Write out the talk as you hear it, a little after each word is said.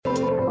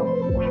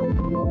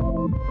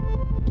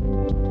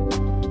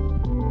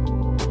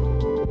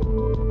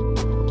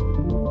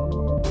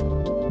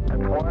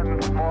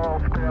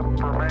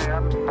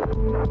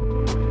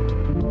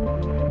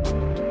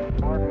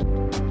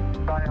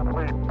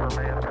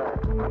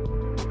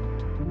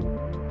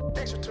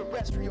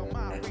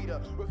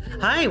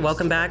Hi,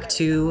 welcome back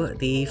to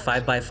the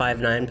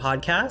 5x59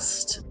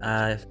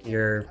 podcast,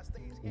 your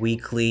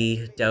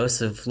weekly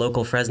dose of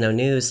local Fresno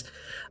news.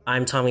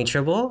 I'm Tommy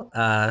Tribble,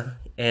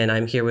 and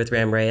I'm here with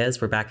Ram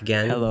Reyes. We're back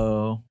again.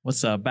 Hello.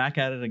 What's up? Back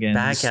at it again.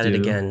 Back at it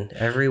again.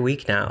 Every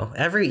week now.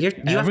 You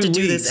have to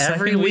do this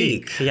every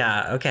week.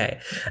 Yeah. Okay.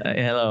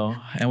 Hello.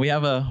 And we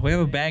have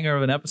a banger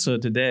of an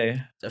episode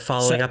today.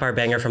 Following up our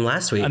banger from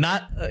last week.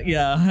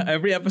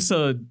 Every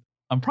episode,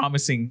 I'm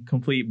promising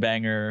complete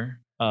banger.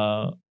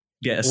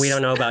 Yes. We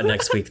don't know about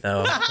next week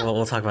though.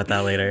 We'll talk about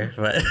that later.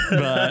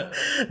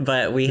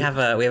 But we have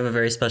a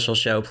very special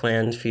show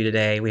planned for you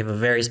today. We have a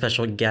very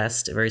special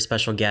guest, a very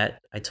special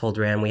get. I told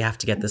Ram we have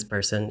to get this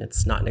person.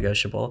 It's not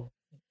negotiable.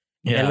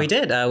 Yeah. And we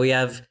did. We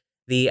have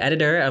the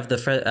editor of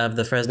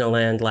the Fresno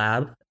Land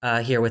Lab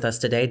here with us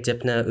today,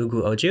 Dipna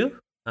Ugu-Oju,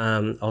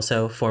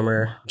 also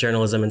former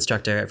journalism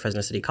instructor at Fresno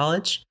City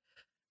College.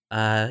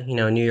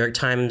 New York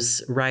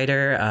Times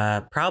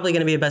writer, probably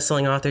going to be a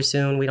best-selling author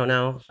soon. We don't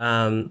know.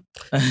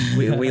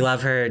 We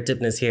love her.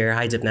 Dipna's here.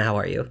 Hi, Dipna. How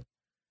are you?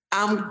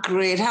 I'm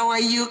great. How are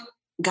you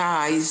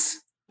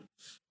guys?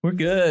 We're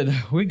good.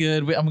 We're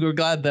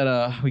glad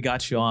that we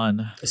got you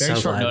on. Very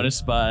short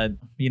notice, but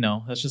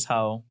that's just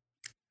how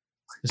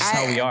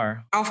we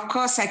are. Of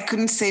course, I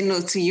couldn't say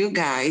no to you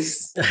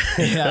guys.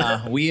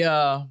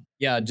 Dipna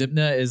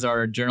is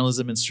our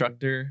journalism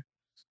instructor.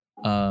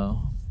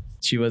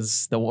 She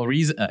was the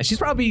reason. She's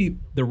probably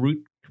the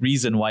root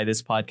reason why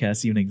this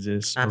podcast even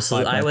exists.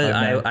 Absolutely,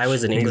 I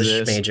was an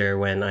English major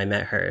when I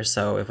met her,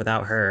 so if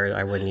without her,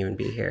 I wouldn't even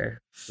be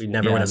here. We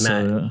never would have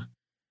met.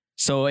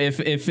 So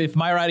if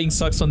my writing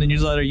sucks on the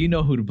newsletter, you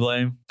know who to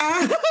blame.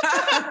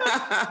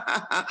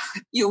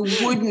 You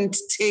wouldn't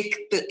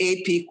take the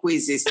AP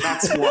quizzes.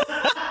 That's what.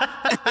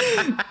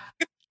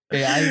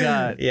 Yeah, I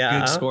got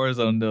good scores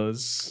on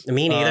those.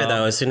 Me neither,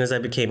 though. As soon as I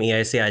became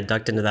EIC, I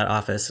ducked into that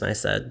office and I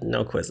said,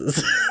 no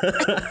quizzes.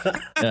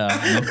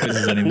 No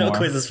quizzes anymore. No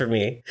quizzes for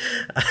me.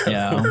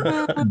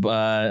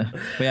 But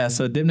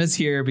so Dipna's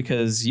here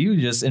because you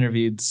just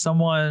interviewed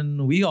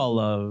someone we all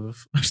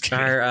love.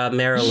 Our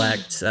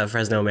mayor-elect,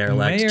 Fresno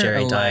mayor-elect,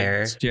 Jerry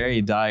Dyer.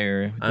 Jerry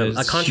Dyer.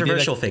 A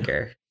controversial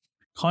figure.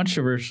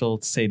 Controversial,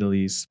 to say the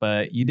least.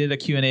 But you did a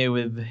Q&A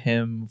with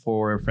him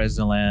for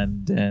Fresno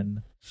Land,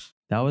 and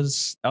that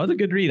was a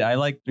good read. I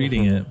liked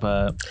reading it,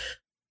 but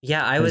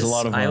I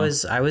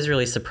was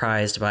really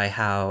surprised by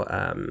how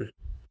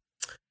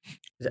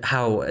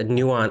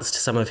nuanced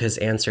some of his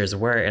answers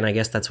were, and I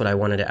guess that's what I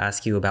wanted to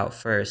ask you about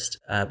first.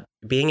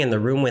 Being in the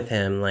room with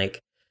him, like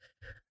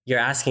you're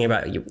asking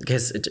about,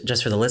 because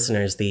just for the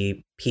listeners,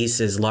 the piece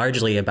is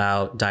largely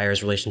about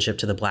Dyer's relationship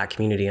to the Black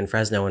community in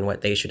Fresno and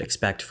what they should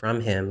expect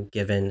from him,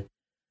 given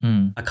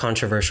a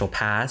controversial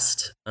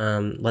past.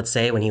 Let's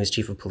say when he was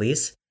chief of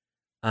police.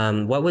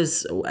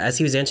 As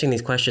he was answering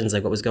these questions,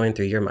 like what was going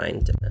through your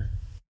mind?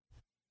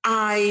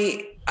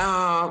 I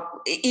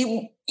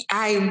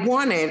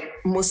wanted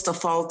most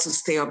of all to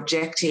stay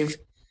objective,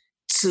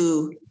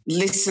 to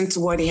listen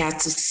to what he had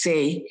to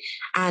say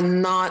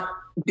and not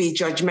be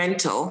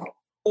judgmental,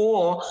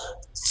 or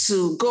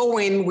to go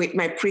in with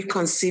my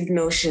preconceived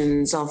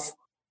notions of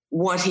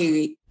what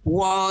he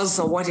was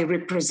or what he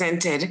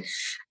represented.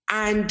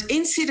 And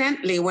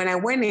incidentally, when I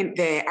went in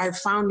there, I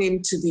found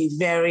him to be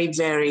very,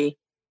 very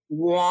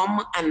warm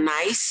and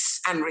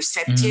nice and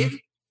receptive,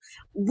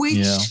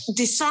 which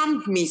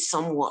disarmed me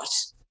somewhat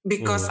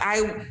because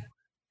I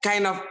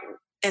kind of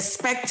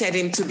expected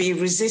him to be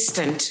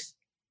resistant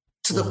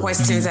to the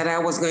questions that I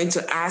was going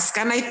to ask.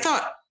 And I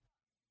thought,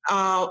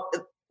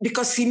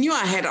 because he knew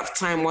ahead of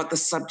time what the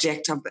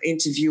subject of the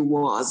interview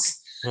was.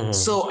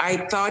 So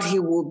I thought he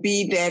would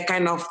be there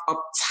kind of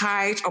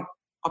uptight,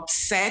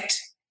 upset,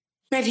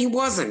 but he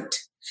wasn't.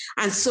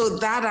 And so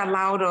that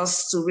allowed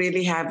us to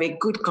really have a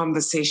good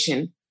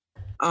conversation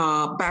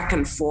back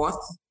and forth.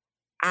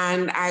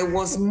 And I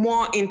was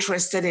more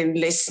interested in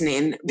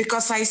listening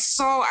because I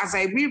saw, as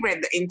I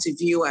reread the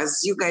interview,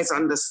 as you guys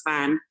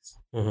understand,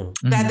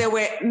 that there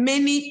were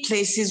many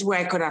places where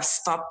I could have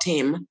stopped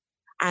him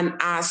and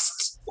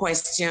asked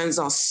questions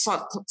or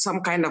sought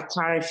some kind of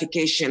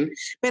clarification.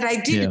 But I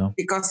didn't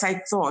because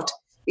I thought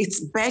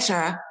it's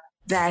better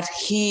that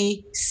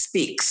he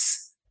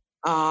speaks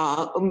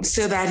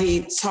so that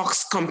he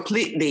talks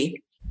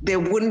completely. There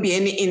wouldn't be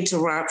any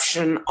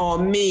interruption or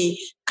me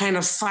kind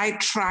of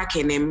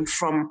sidetracking him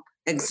from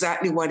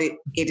exactly what it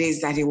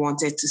is that he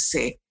wanted to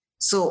say.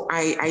 So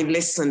I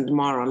listened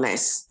more or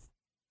less.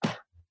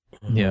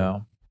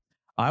 Yeah.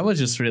 I was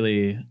just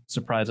really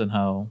surprised on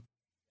how,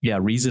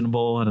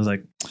 reasonable. And I was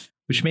like,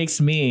 which makes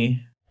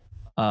me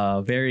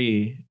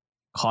very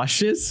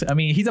cautious. I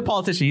mean, he's a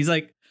politician. He's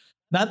like,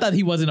 not that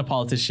he wasn't a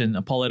politician,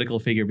 a political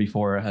figure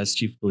before as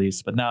chief of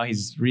police, but now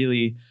he's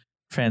really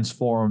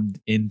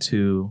transformed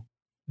into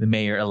the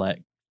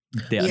mayor-elect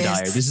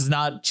Dyer. This is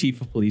not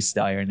chief of police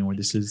Dyer anymore.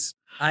 This is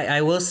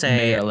I will say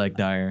mayor-elect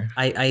Dyer.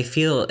 I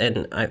feel,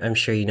 and I'm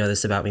sure you know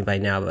this about me by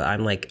now, but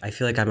I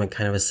feel like I'm a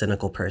kind of a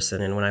cynical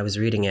person. And when I was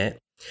reading it,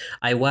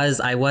 I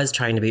was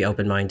trying to be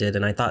open-minded,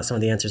 and I thought some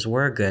of the answers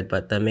were good,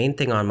 but the main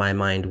thing on my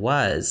mind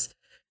was,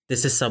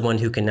 this is someone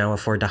who can now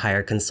afford to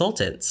hire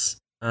consultants.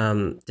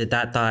 Did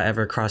that thought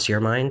ever cross your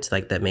mind?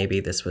 Like that maybe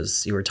this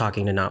was, you were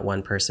talking to not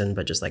one person,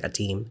 but just like a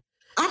team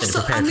that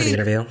prepared for the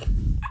interview?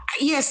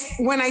 Yes.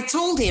 When I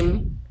told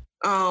him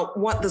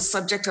what the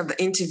subject of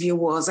the interview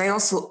was, I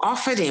also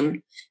offered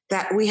him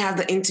that we have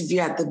the interview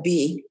at the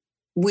B,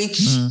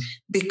 which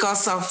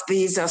because of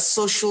these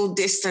social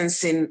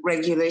distancing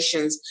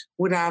regulations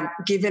would have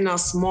given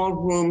us more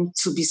room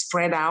to be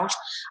spread out,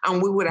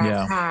 and we would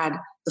have had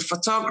the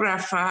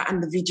photographer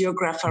and the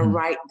videographer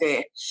right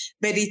there.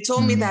 But he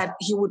told me that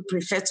he would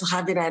prefer to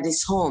have it at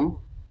his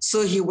home,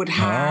 so he would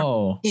have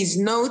his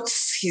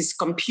notes, his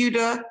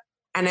computer,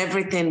 and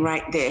everything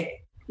right there,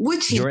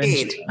 which he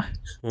did.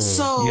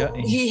 So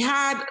he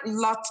had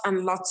lots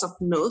and lots of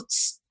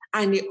notes,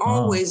 and he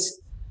always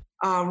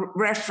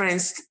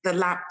referenced the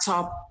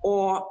laptop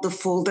or the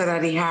folder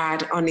that he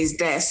had on his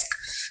desk.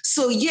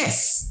 So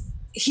yes,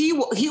 he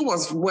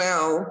was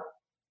well,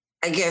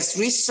 I guess,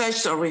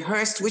 researched or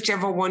rehearsed,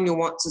 whichever one you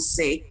want to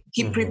say.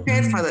 He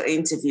prepared for the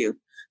interview.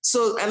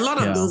 So a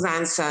lot of those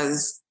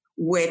answers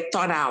were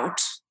thought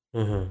out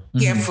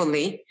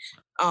carefully.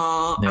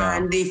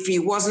 And if he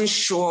wasn't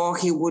sure,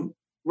 he would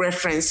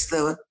reference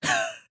the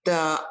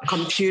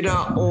computer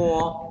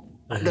or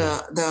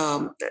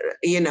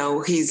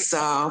his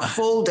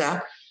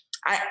folder.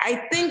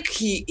 I think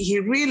he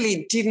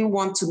really didn't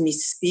want to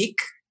misspeak.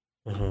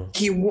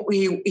 He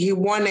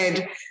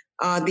wanted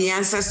the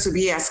answers to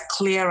be as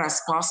clear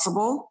as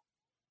possible,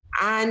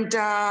 and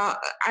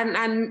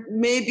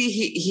maybe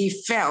he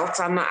felt,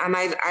 and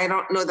I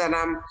don't know that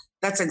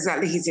that's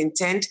exactly his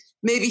intent.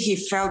 Maybe he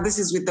felt, this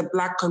is with the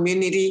Black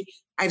community,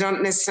 I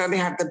don't necessarily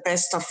have the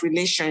best of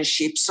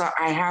relationships, so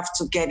I have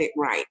to get it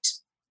right.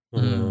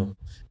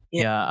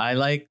 Yeah, I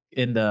like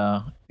in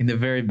the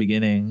very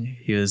beginning,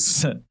 he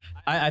was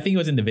I think it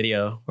was in the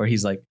video where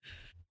he's like,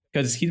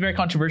 because he's very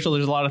controversial,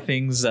 there's a lot of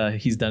things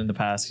he's done in the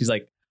past. He's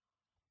like,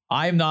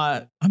 I'm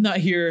not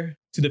here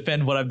to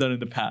defend what I've done in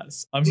the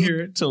past. I'm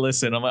here to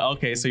listen. I'm like,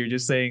 okay, so you're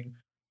just saying,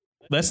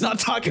 let's not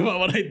talk about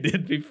what I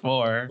did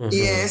before.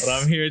 Yes.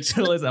 But I'm here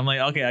to listen. I'm like,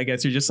 okay, I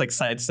guess you're just like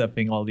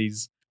sidestepping all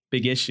these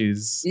big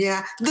issues.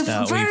 Yeah.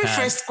 The very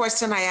first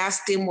question I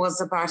asked him was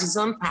about his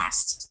own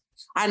past.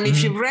 And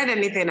if you've read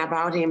anything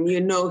about him,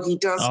 you know he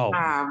does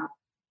have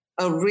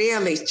a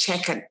really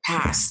checkered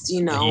past,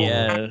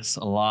 Yes,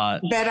 a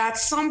lot. But at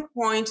some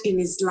point in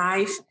his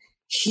life,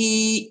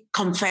 he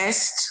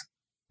confessed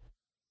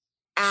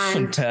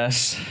and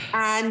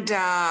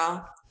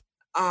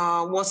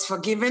was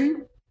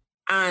forgiven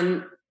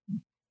and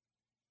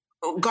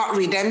got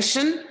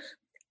redemption.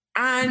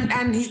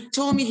 And he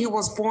told me he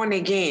was born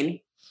again.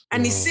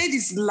 And he said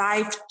his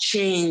life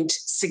changed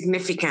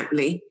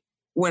significantly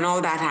when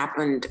all that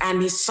happened,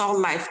 and he saw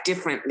life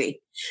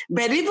differently.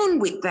 But even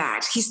with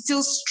that, he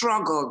still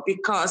struggled,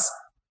 because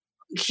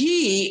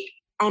he,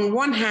 on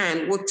one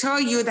hand, will tell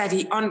you that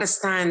he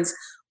understands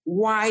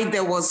why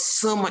there was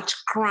so much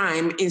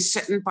crime in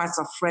certain parts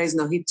of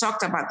Fresno. He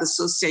talked about the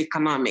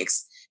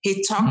socioeconomics.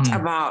 He talked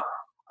about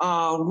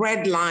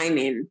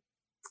redlining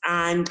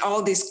and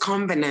all these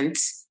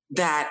covenants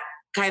that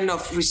kind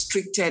of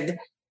restricted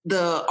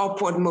the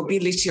upward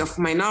mobility of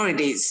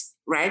minorities,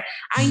 right?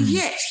 And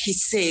yet he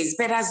says,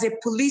 but as a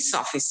police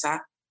officer,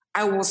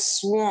 I was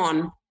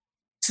sworn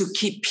to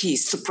keep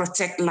peace, to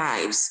protect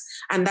lives.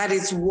 And that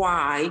is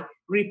why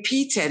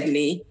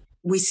repeatedly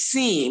we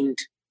seemed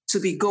to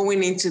be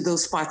going into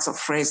those parts of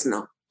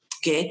Fresno.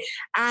 Okay.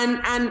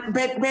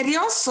 But he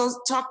also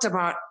talked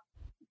about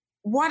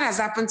what has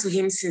happened to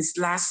him since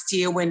last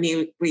year when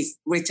he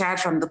retired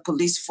from the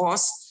police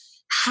force,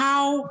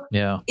 how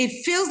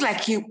it feels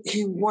like he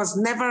was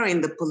never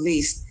in the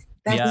police,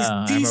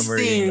 that he sees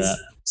things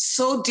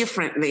so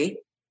differently.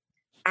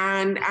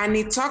 And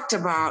he talked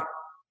about,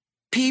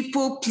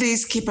 people,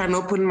 please keep an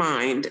open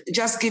mind.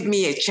 Just give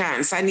me a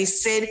chance. And he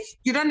said,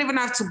 you don't even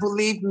have to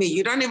believe me.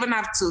 You don't even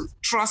have to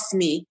trust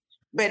me,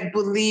 but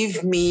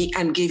believe me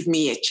and give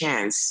me a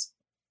chance.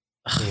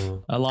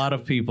 A lot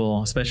of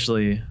people,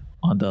 especially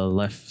on the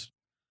left,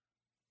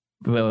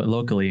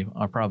 locally,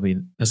 are probably,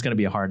 it's going to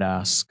be a hard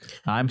ask.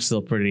 I'm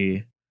still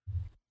pretty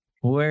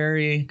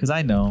wary, because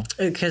I know.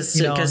 Because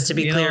to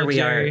be clear,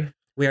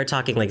 we are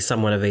talking like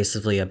somewhat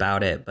evasively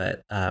about it,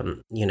 but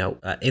in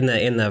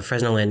the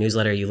Fresnoland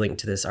newsletter, you linked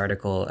to this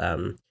article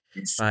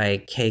by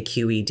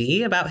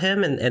KQED about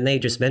him, and they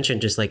just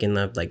mentioned, just like in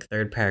the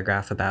third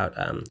paragraph, about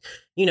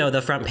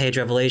the front page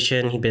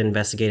revelation, he'd been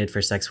investigated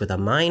for sex with a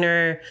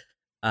minor.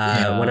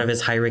 One of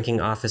his high-ranking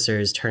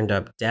officers turned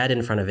up dead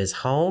in front of his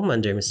home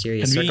under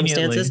mysterious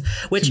circumstances,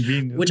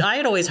 which I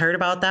had always heard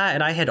about that,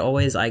 and I had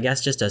always, I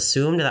guess, just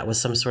assumed that was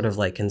some sort of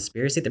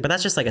conspiracy, but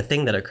that's just a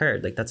thing that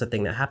occurred. That's a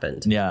thing that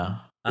happened. Yeah,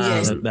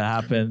 that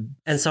happened.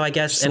 And so I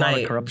guess, and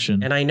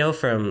corruption. And I know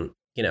from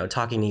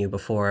talking to you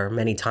before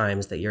many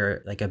times that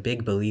you're a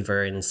big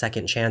believer in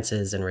second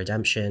chances and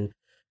redemption,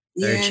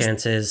 third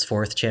chances,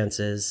 fourth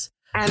chances.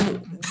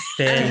 And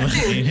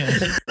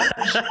fifth.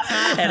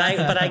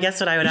 But I guess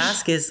what I would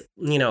ask is,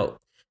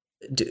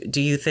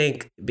 do you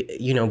think,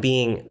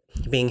 being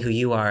who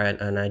you are,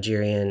 a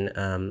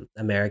Nigerian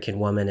American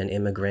woman, an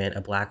immigrant,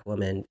 a Black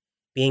woman,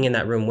 being in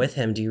that room with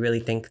him, do you really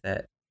think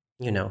that,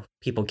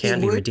 people can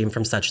be redeemed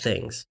from such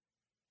things?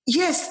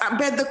 Yes,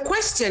 but the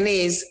question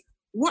is,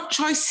 what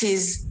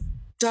choices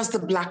does the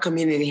Black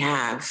community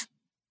have?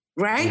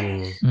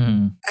 Right?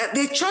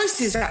 The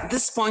choices at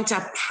this point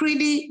are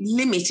pretty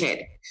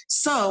limited.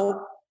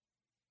 So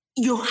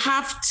you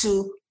have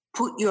to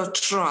put your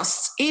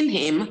trust in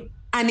him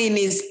and in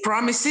his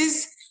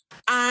promises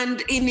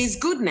and in his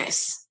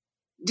goodness.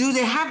 Do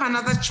they have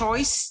another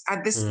choice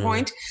at this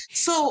point?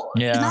 So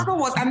in other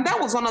words, and that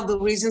was one of the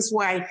reasons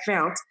why I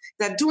felt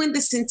that doing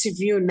this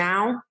interview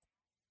now,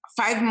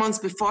 5 months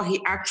before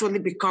he actually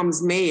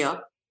becomes mayor,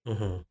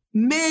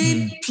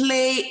 may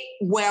play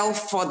well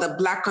for the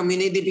Black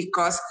community,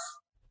 because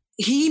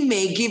he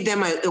may give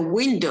them a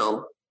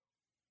window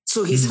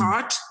to his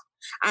heart,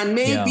 and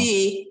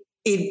maybe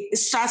it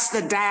starts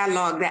the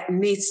dialogue that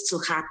needs to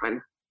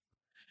happen.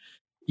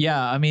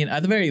 Yeah, I mean,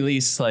 at the very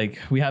least, like,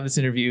 we have this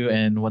interview,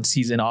 and once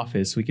he's in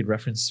office, we could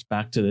reference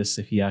back to this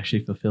if he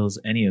actually fulfills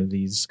any of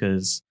these,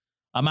 because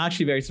I'm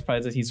actually very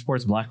surprised that he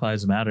supports Black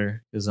Lives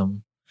Matter, because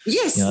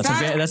yes,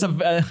 that's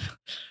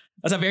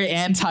a very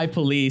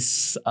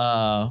anti-police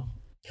or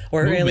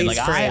movement. at least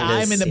like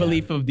I'm in the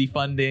belief of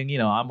defunding.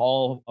 I'm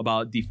all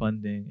about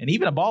defunding and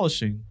even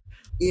abolishing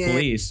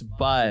police.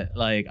 But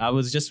like, I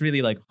was just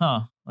really like,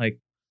 like,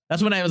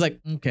 that's when I was like,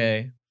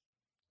 okay,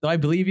 do I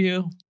believe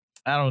you?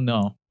 I don't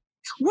know.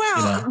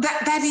 Well,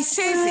 that he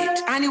says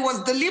it, and it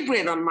was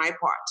deliberate on my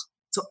part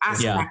to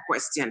ask that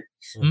question.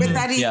 But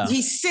that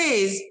he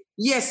says,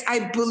 yes,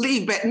 I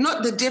believe, but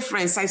not the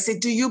difference. I said,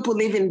 do you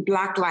believe in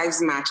Black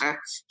Lives Matter?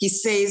 He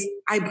says,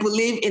 I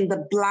believe in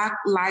the Black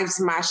Lives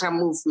Matter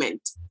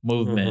movement.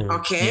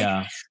 Okay.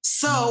 Yeah.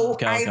 So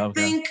I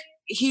think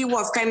he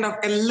was kind of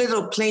a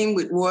little playing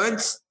with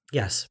words.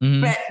 Yes.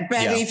 But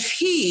if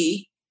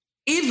he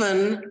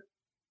even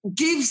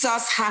gives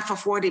us half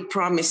of what he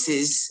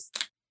promises,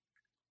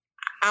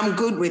 I'm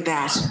good with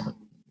that.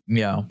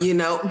 Yeah.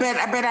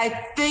 But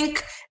I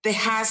think there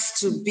has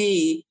to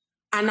be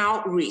an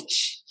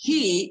outreach.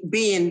 He,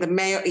 being the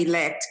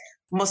mayor-elect,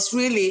 must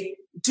really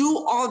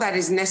do all that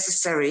is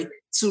necessary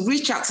to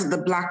reach out to the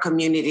Black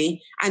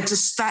community and to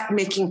start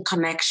making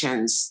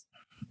connections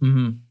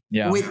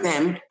with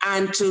them,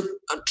 and to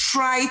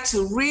try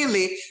to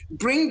really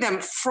bring them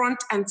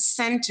front and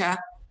center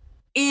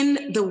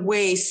in the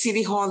way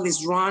City Hall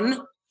is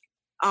run,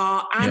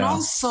 and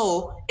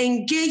also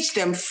engage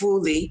them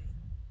fully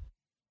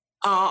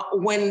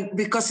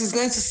because he's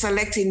going to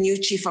select a new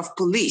chief of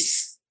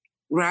police,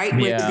 right?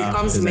 When he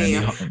becomes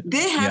mayor,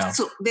 they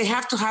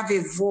have to have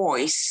a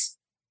voice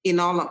in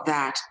all of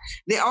that.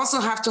 They also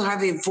have to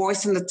have a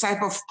voice in the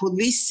type of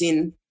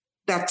policing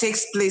that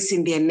takes place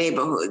in their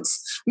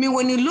neighborhoods. I mean,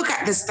 when you look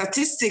at the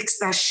statistics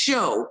that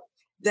show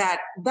that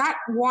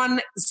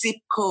one zip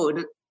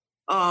code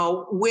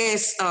where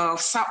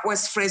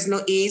Southwest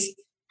Fresno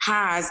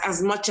has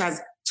as much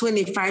as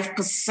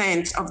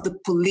 25% of the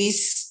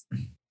police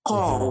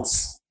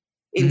calls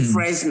in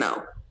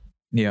Fresno.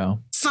 Yeah.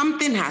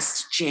 Something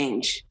has to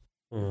change.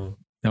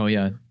 Oh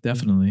yeah,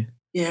 definitely.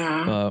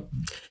 Yeah.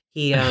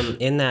 He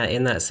in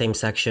that same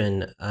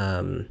section,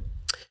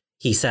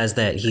 he says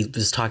that he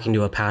was talking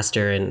to a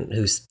pastor and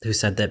who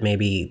said that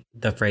maybe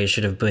the phrase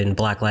should have been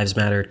Black Lives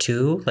Matter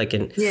too, like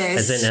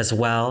as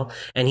well.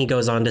 And he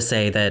goes on to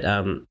say that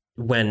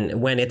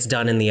when it's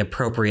done in the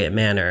appropriate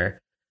manner,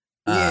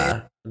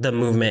 the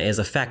movement is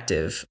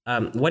effective.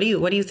 What do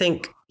you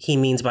think he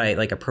means by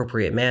like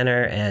appropriate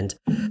manner? And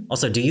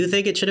also, do you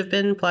think it should have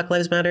been Black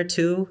Lives Matter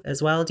too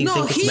as well? Do you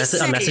think it's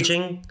a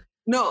messaging?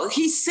 No,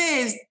 he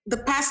says the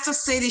pastor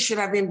said it should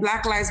have been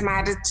Black Lives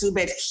Matter too,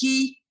 but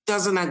he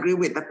doesn't agree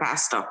with the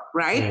pastor,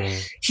 right?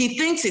 He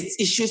thinks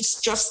it should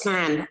just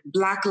stand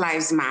Black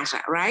Lives Matter,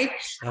 right?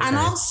 Okay. And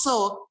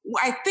also,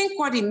 I think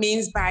what he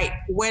means by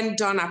when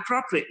done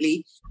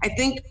appropriately, I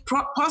think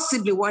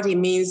possibly what he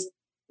means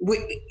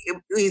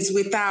is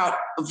without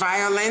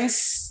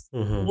violence,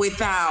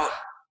 without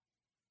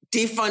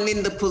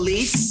defunding the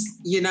police,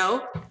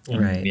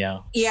 Right. Yeah,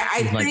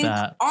 I think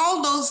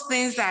all those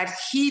things that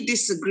he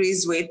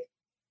disagrees with,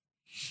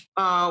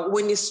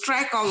 when you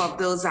strike all of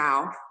those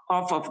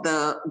off of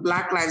the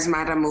Black Lives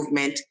Matter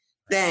movement,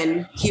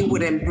 then he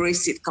would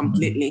embrace it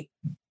completely.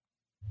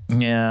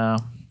 Yeah.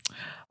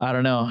 I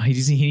don't know. He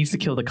needs to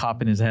kill the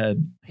cop in his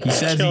head. He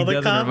says he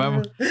doesn't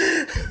remember.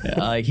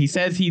 Like, he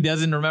says he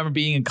doesn't remember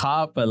being a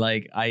cop, but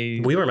like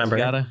we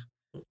remember.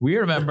 We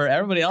remember.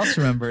 Everybody else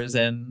remembers,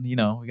 and we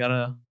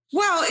gotta.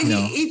 Well,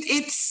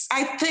 it's.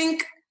 I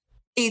think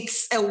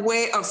it's a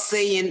way of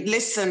saying,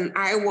 listen,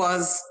 I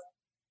was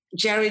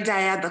Jerry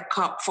Dyer the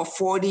cop for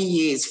 40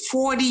 years.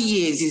 40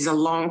 years is a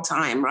long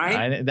time,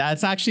 right?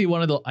 That's actually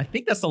I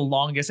think that's the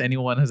longest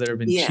anyone has ever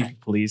been chief of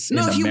police in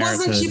America.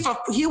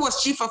 He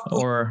was chief of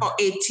police for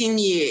 18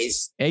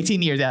 years.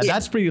 18 years, yeah.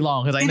 That's pretty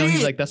long, because I know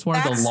he's like, that's one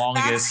of the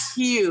longest. That's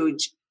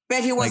huge.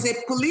 but he was a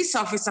police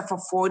officer for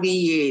 40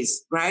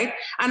 years, right?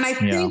 And I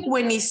think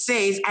when he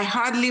says, I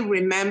hardly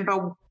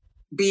remember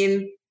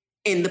being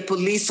in the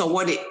police or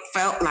what it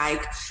felt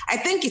like, I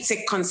think it's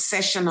a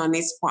concession on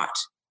his part.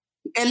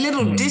 A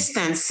little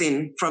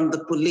distancing from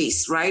the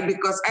police, right?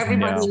 Because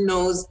everybody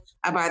knows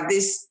about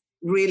this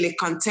really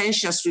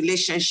contentious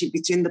relationship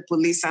between the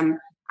police and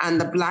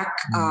the Black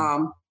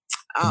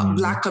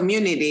Black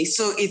community.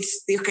 So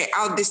it's, okay,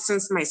 I'll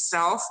distance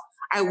myself.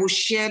 I will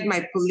share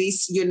my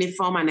police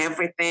uniform and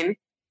everything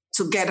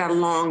to get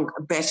along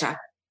better,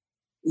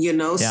 you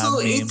know? So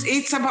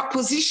it's about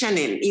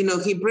positioning, you know,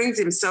 he brings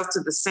himself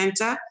to the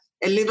center,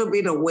 a little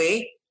bit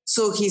away.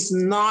 So he's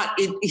not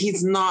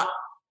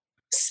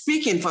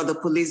speaking for the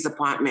police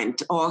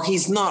department, or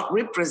he's not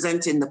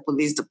representing the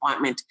police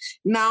department.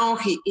 Now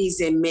he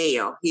is a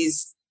mayor.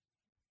 He's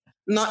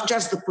not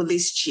just the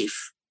police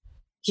chief.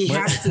 He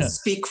has to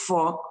speak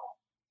for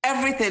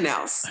everything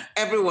else,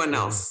 everyone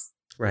else.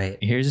 Right.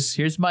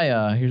 Here's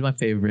my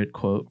favorite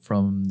quote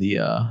from the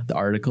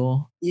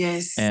article.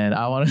 Yes. And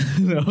I want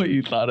to know what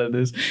you thought of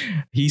this.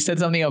 He said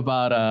something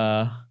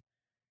about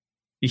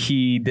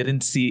he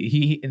didn't say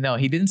he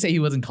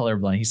wasn't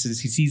colorblind. He says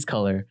he sees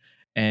color,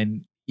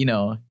 and you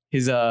know,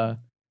 his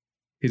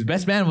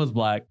best man was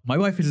Black. My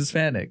wife is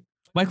Hispanic.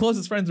 My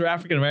closest friends are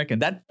African American.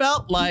 That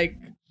felt like,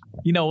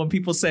 you know, when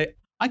people say,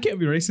 I can't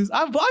be racist, I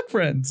have Black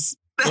friends.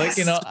 Like,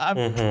 you know,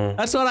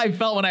 that's what I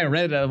felt when I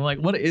read it. I'm like,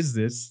 what is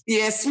this?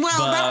 Yes,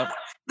 well,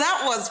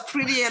 that was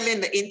pretty early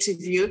in the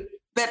interview.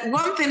 But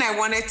one thing I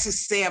wanted to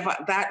say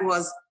about that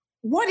was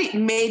what it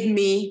made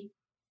me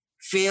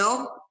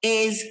feel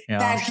is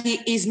that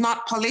he is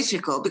not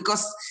political,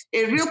 because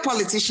a real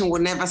politician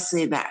would never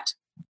say that.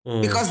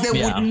 Because they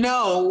would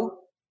know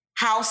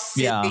how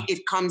silly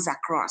it comes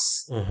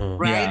across,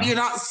 right? You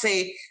don't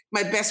say,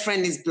 my best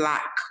friend is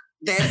Black,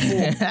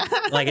 therefore.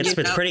 Like it's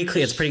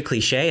pretty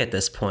cliche at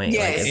this point.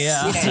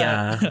 Yes. Like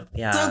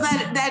yeah. So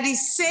that he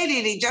said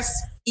it just,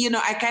 you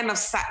know, I kind of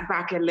sat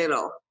back a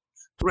little,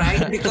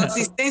 right? Because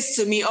he says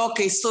to me,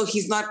 okay, so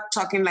he's not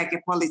talking like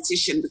a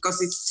politician,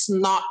 because it's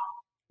not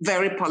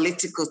very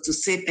political to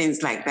say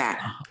things like that.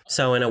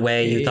 So in a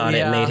way, you thought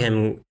it made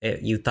him,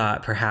 you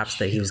thought perhaps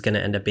that he was going to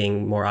end up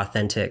being more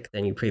authentic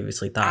than you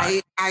previously thought.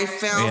 I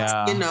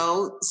felt, you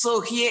know,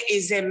 so here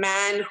is a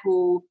man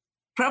who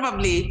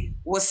probably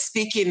was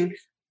speaking.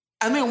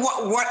 I mean,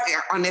 what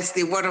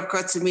honestly, what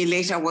occurred to me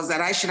later was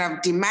that I should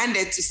have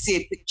demanded to see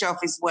a picture of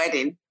his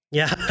wedding.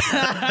 Yeah.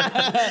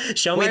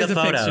 Show me the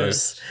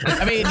photos.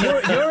 I mean,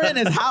 you're in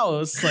his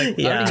house. Like,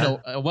 I don't even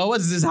know, what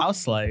was his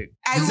house like?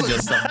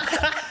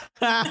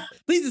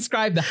 Please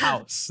describe the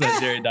house that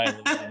Jerry Dial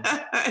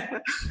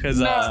lives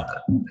in.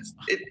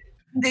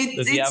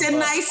 Because it's a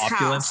nice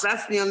house.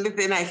 That's the only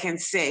thing I can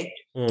say.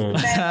 But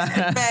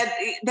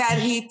that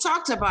he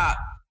talked about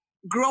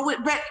growing,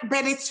 but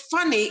it's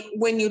funny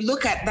when you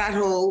look at that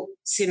whole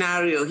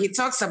scenario. He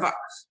talks about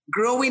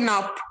growing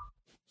up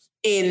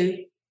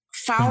in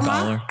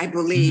Fowler, I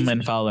believe.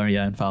 In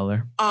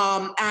Fowler.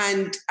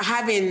 And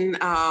having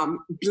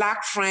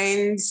Black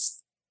friends,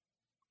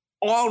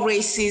 all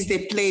races.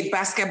 They played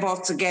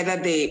basketball together.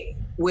 They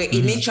were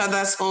in each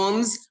other's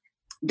homes.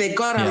 They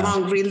got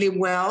along really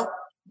well.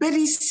 But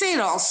he said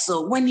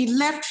also, when he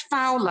left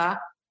Fowler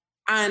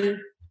and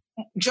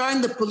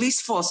joined the police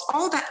force,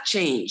 all that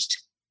changed.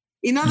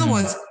 In other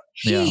words,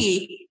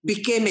 he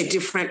became a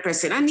different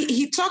person. And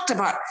he talked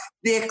about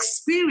the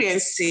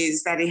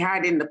experiences that he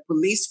had in the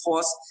police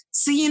force,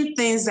 seeing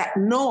things that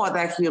no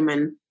other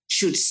human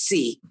should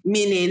see,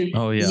 meaning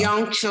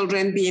young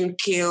children being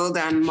killed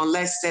and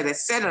molested,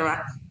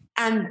 etc.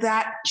 And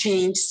that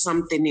changed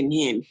something in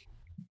him.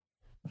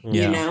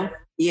 You know?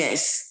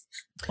 Yes.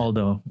 All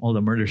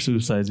the murder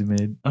suicides he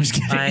made. I'm just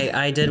kidding.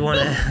 I did want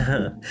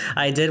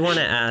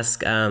to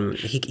ask.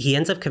 He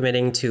ends up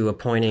committing to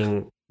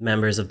appointing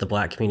members of the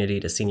Black community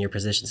to senior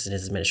positions in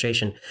his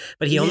administration,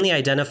 but he only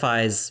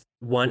identifies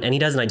one, and he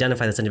doesn't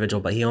identify this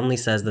individual, but he only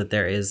says that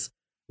there is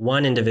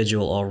one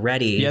individual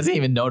already. He hasn't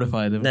even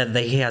notified them. That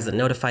he hasn't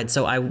notified.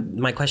 So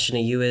my question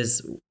to you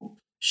is,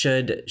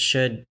 should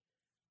the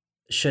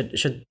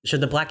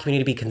Black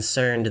community be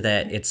concerned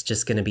that it's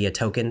just going to be a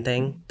token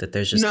thing? That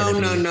there's just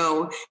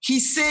no. He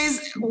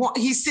says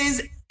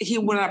he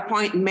will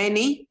appoint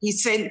many. He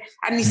said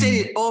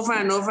it over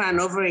and over and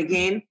over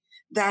again,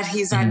 that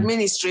his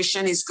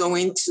administration is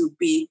going to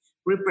be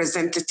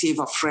representative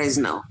of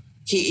Fresno.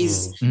 He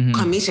is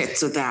committed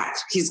to that.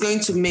 He's going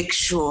to make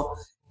sure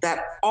that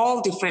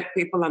all different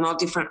people and all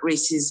different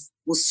races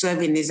will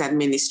serve in his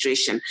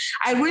administration.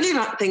 I really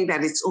don't think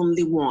that it's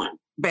only one,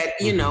 but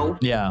you know,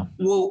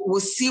 we'll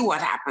see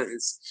what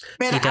happens.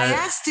 But I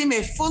asked him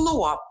a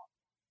follow-up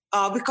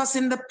because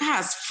in the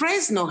past,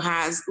 Fresno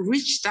has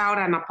reached out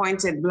and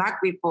appointed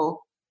Black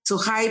people to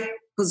high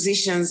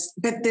positions,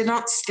 but they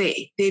don't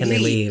stay. They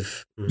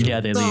leave. Yeah,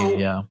 they leave.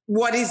 Yeah.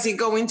 What is he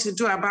going to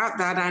do about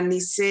that? And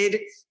he said,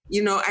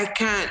 you know, I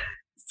can't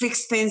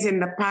fix things in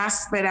the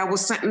past, but I will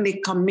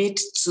certainly commit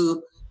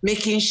to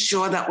making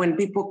sure that when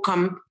people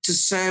come to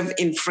serve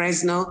in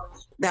Fresno,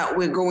 that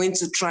we're going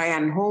to try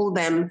and hold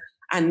them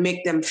and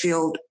make them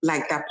feel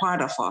like they're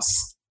part of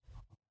us.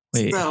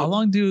 Wait, how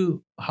long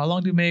do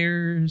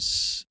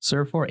mayors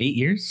serve for? 8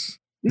 years?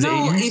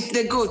 No, if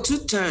they go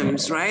 2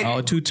 terms, right?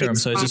 Oh, 2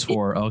 terms. So it's just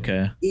 4.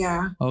 Okay.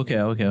 Yeah.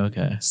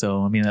 Okay.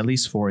 So, I mean, at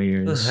least 4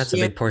 years. Ooh, that's a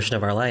big portion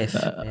of our life.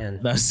 Man.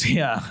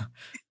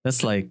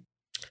 That's like.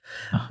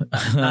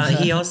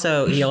 He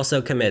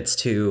also commits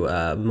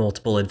to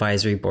multiple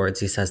advisory boards.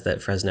 He says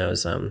that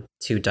Fresno's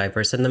too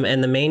diverse, and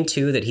the main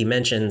 2 that he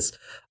mentions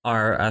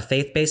are a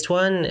faith-based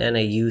one and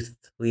a youth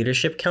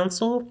leadership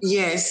council.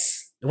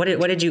 Yes. What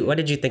did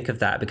you think of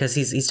that? Because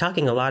he's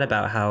talking a lot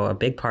about how a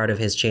big part of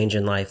his change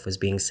in life was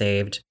being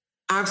saved,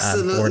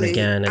 absolutely, born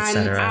again,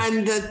 etc.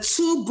 And the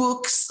 2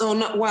 books,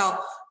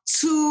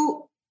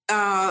 2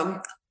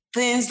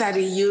 things that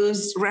he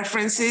used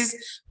references.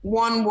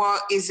 One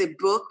is a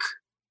book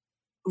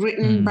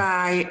written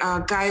by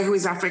a guy who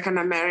is African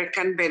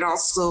American, but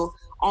also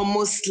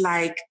almost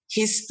like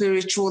his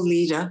spiritual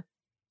leader.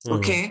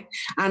 Okay.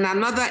 And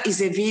another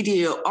is a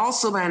video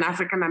also by an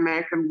African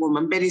American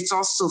woman, but it's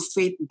also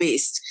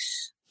faith-based.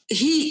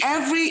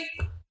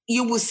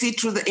 You will see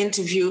through the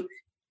interview,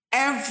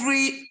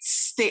 every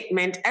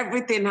statement,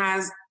 everything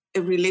has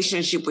a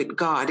relationship with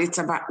God. It's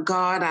about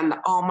God and the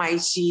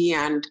Almighty,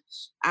 and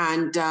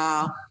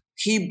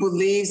he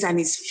believes, and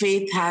his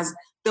faith has.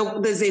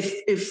 There's a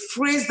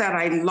phrase that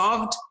I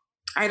loved.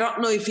 I don't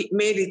know if it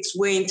made its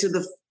way into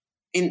the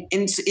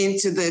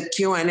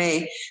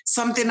Q&A.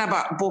 Something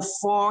about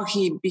before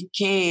he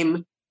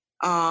became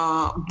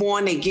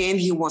born again,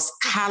 he was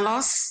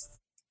callous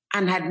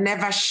and had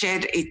never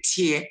shed a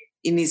tear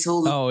in his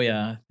whole life. Oh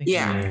yeah, I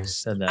think you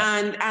said that.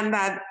 And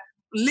that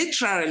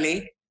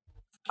literally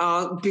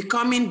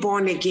becoming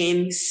born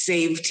again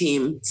saved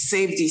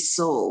his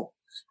soul,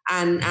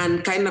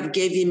 and kind of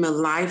gave him a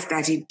life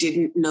that he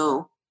didn't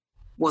know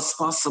was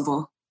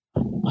possible.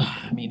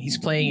 I mean, he's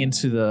playing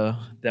into the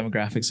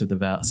demographics of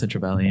the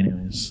Central Valley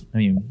anyways. I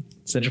mean,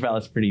 Central Valley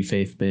is pretty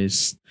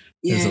faith-based.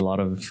 Yeah. There's a lot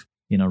of,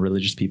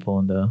 religious people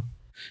in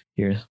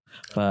here.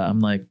 But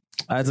I'm like,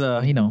 I'm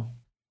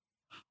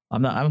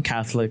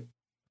Catholic.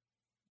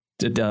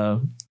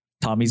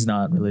 Tommy's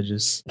not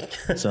religious.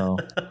 So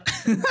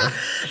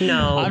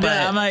no,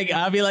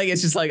 I'll be like,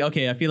 it's just like,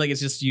 okay, I feel like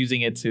it's just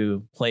using it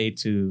to play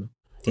to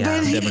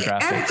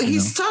demographics.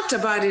 He's talked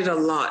about it a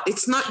lot.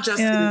 It's not just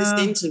in this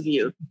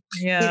interview.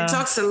 Yeah. He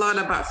talks a lot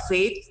about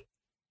faith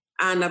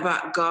and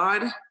about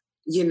God,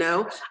 And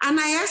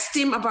I asked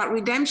him about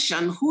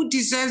redemption, who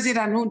deserves it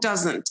and who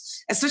doesn't,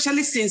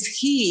 especially since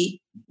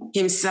he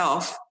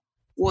himself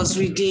was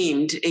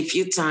redeemed a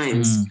few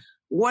times.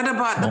 What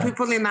about the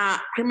people in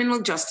our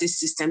criminal justice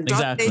system?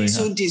 Don't they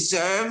too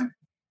deserve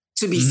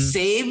to be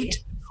saved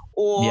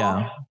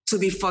or to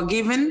be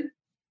forgiven?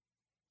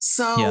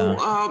 So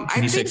I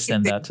think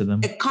extend that to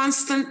them. A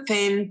constant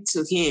thing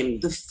to him,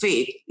 the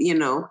faith,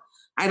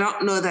 I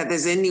don't know that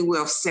there's any way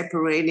of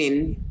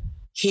separating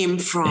him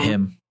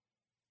from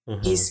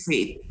his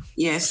faith.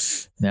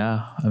 Yes.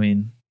 Yeah. I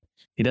mean,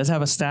 he does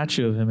have a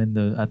statue of him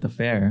at the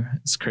fair.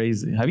 It's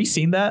crazy. Have you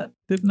seen that,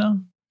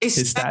 Dipna?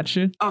 His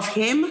statue of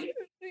him?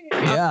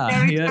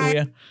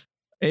 Yeah.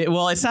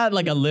 It's not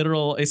like a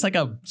literal, it's like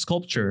a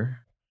sculpture.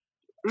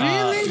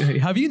 Really?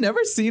 Have you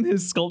never seen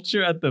his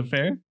sculpture at the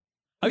fair?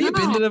 Have you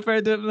been to the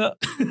fair, Dipna?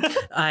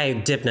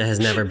 Dipna has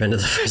never been to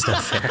the Fresno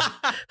Fair.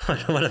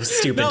 What a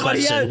stupid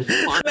question.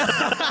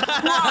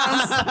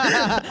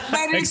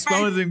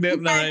 Exposing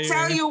Dipna. I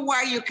tell you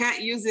why you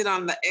can't use it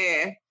on the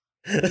air.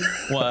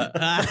 What?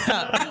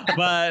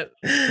 but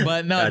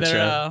no,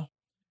 gotcha.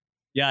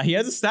 He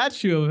has a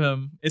statue of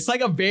him. It's like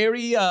a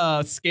very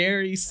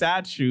scary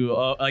statue.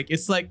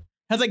 It's like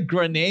has like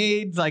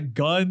grenades, like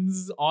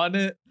guns on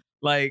it.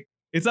 Like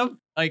it's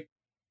like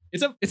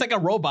a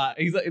robot.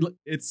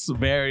 It's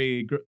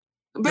very.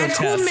 But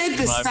who made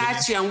the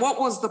statue, and what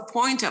was the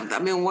point of that?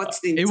 I mean, what's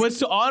the? It was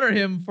to honor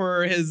him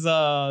for his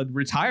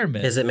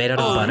retirement. Is it made out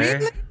of butter?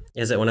 Really?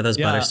 Is it one of those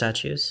butter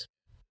statues?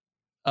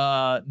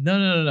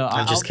 No.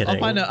 I'm just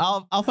kidding.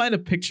 I'll find a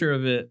picture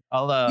of it.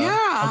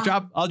 I'll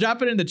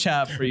drop it in the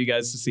chat for you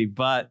guys to see.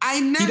 But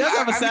he does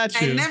have a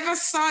statue. I never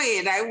saw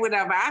it. I would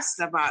have asked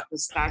about the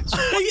statue.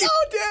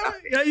 Oh damn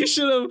it! Yeah, you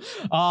should have.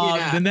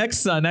 The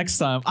next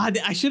time,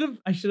 I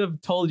should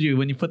have told you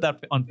when you put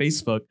that on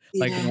Facebook,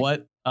 like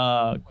what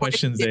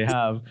questions they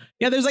have.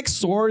 Yeah, there's like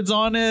swords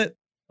on it.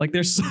 Like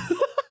there's.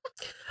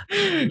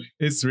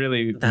 It's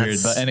really weird,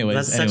 but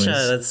anyways,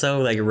 that's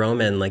so like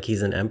Roman, like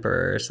he's an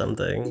emperor or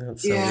something.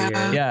 That's so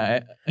weird.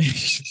 Yeah,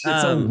 it's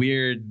so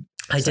weird.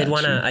 I did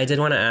want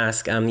to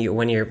ask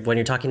when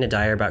you're talking to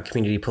Dyer about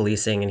community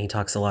policing, and he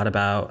talks a lot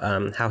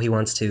about how he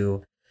wants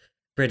to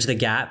bridge the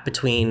gap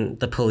between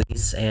the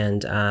police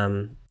and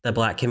the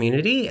Black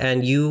community.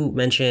 And you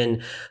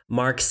mentioned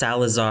Mark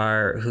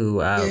Salazar,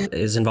 who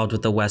is involved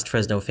with the West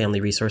Fresno Family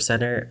Resource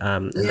Center,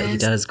 and that he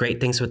does great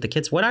things with the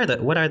kids. What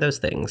are those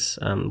things?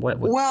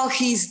 Well,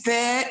 he's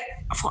there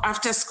for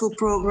after school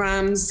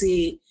programs.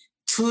 He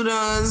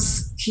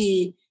tutors.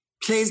 He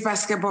plays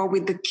basketball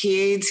with the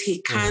kids.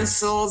 He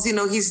counsels.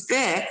 He's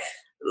there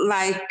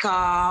like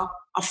a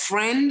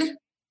friend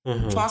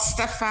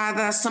foster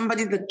father,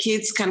 somebody the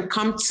kids can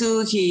come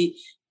to. He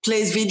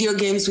plays video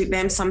games with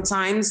them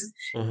sometimes.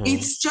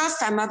 It's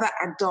just another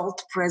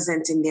adult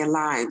present in their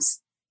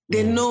lives.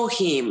 They know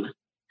him.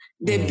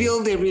 They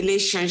build a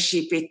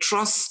relationship, a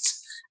trust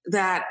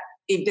that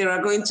if there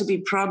are going to be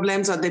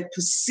problems or they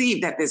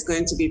perceive that there's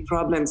going to be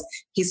problems,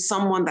 he's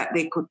someone that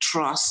they could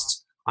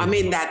trust. I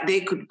mean, that they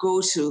could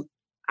go to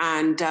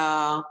and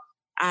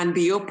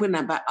be open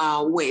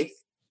about with.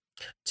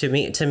 To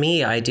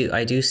me, I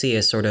do see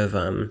a sort of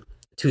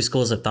two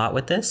schools of thought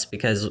with this,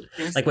 because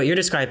like what you're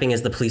describing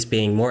is the police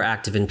being more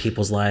active in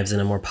people's lives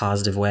in a more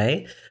positive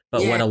way.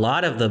 But what a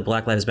lot of the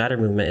Black Lives Matter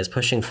movement is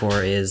pushing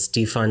for is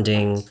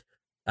defunding,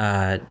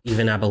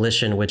 even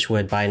abolition, which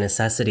would by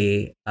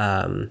necessity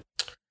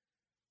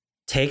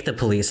take the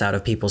police out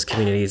of people's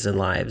communities and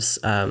lives.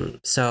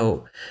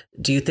 So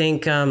do you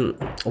think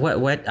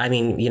what I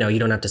mean, you know, you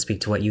don't have to speak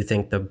to what you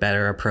think the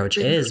better approach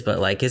is, but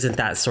like, isn't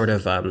that sort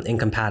of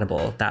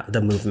incompatible, that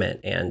the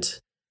movement and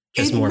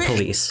just more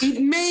police?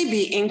 It may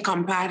be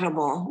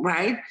incompatible,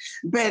 right?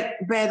 But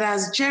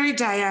as Jerry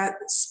Dyer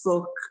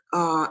spoke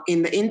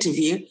in the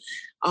interview,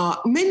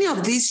 many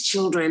of these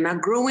children are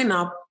growing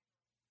up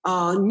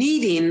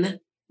needing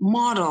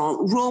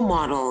role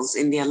models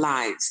in their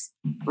lives,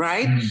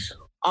 right?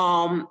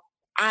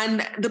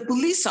 And the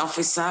police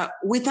officer,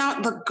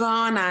 without the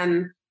gun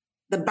and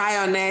the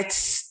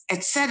bayonets,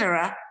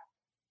 etc.,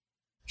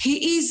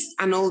 he is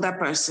an older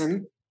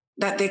person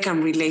that they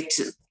can relate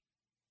to,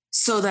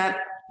 so that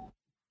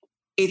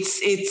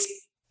it's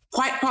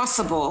quite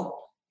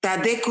possible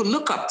that they could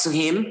look up to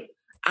him,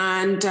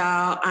 and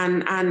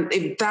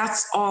if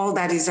that's all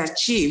that is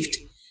achieved,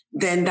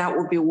 then that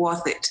would be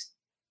worth it.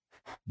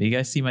 Do you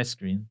guys see my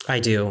screen? I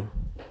do.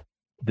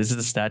 This is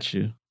the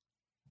statue.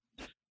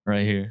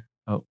 Right here.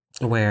 Oh.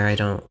 Where? I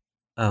don't.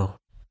 Oh.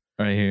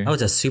 Right here. Oh,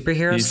 it's a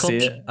superhero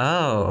sculpture?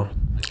 Oh.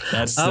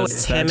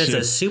 It's him as a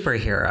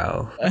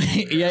superhero.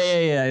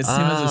 yeah. It's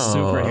him as a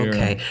superhero.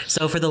 Okay.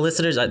 So for the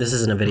listeners, this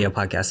isn't a video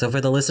podcast. So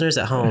for the listeners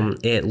at home,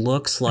 it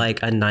looks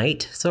like a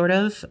knight, sort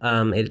of.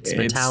 It's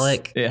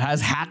metallic. It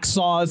has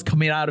hacksaws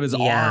coming out of his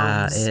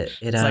arms.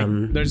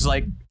 There's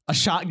like a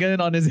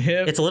shotgun on his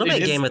hip. It's a little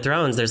bit Game of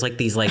Thrones. There's like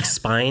these like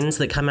spines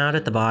that come out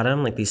at the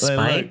bottom, like these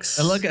spikes.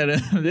 Look at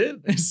it.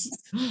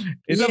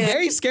 It's a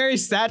very scary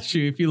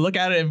statue. If you look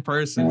at it in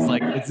person, it's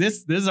like,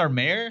 this is our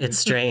mayor? It's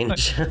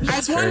strange.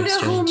 I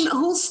wonder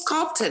who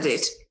sculpted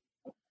it.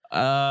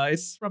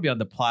 It's probably on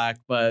the plaque,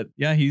 but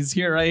yeah, he's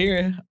here, right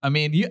here. I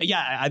mean,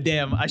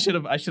 damn, I should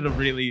have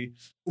really.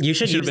 You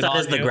should use that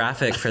as the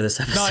graphic for this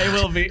episode. No, it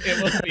will be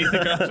the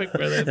graphic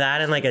for this.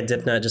 That and like a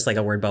dip note, just like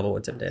a word bubble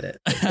with Tim did it.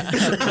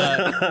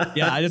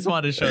 Yeah, I just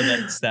wanted to show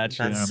that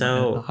statue. That's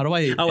so. How do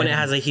I? Oh, and it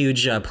has a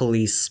huge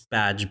police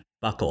badge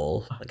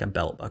buckle, like a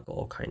belt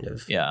buckle, kind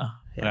of. Yeah.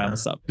 I'm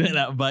stop doing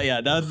that. But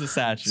yeah, that was the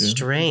statue.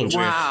 Strange.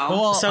 Wow.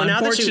 Well, so now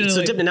that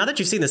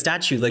you've seen the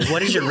statue, like,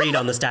 what is your read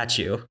on the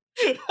statue?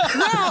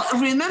 Well,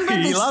 remember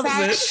the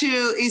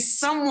statue is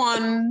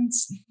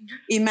someone's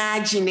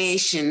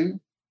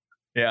imagination.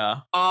 Yeah.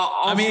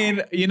 I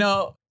mean, you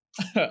know,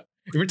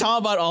 if we're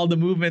talking about all the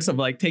movements of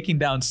like taking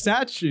down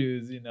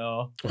statues, you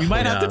know, we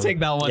might have to take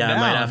that one down. Yeah,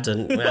 we might have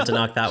to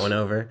knock that one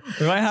over.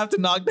 We might have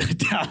to knock that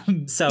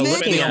down. So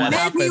maybe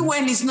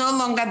when he's no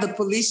longer the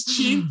police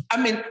chief,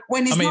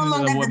 when he's no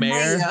longer the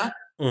mayor.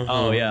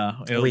 Oh yeah,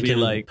 we can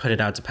like put it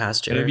out to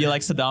pasture. It'll be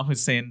like Saddam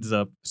Hussein's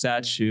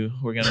statue.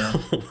 We're gonna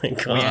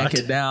yank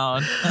it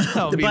down.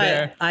 I'll be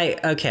there.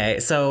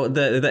 So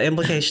the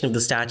implication of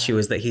the statue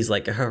is that he's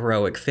like a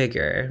heroic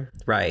figure,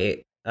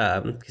 right?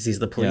 Because he's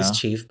the police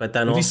chief. But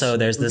then also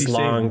there's this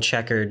long,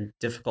 checkered,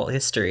 difficult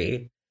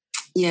history.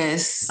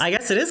 Yes, I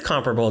guess it is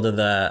comparable to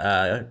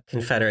the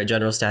Confederate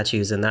general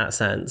statues in that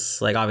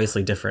sense. Like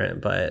obviously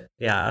different, but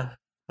yeah,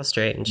 how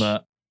strange.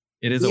 But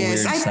it is a weird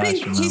statue. I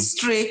think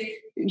history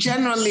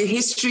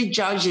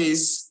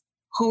judges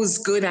who's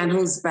good and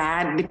who's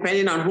bad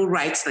depending on who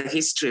writes the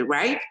history,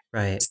 right?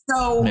 Right.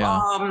 So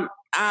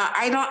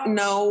I don't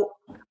know.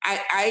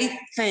 I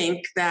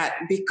think that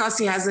because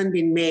he hasn't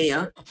been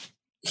mayor,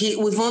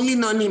 we've only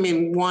known him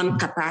in one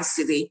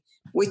capacity,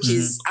 which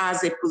is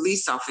as a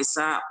police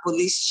officer,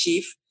 police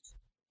chief.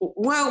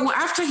 Well,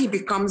 after he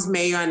becomes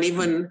mayor, and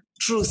even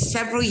through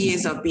several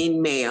years of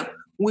being mayor,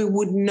 we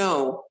would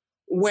know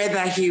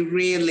whether he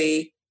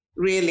really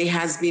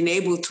has been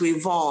able to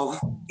evolve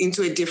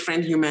into a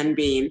different human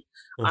being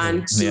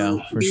and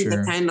to be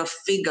the kind of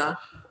figure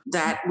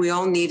that we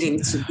all need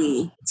him to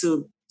be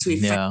to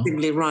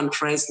effectively run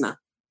Fresno.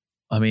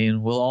 I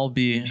mean, we'll all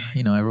be,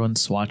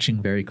 everyone's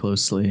watching very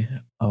closely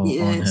on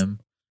him.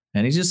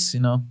 And he's just,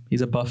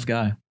 he's a buff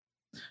guy.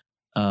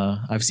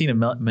 I've seen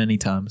him many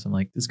times. I'm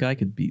like, this guy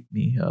could beat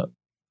me up.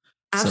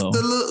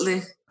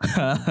 Absolutely.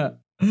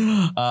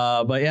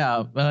 But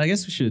yeah, I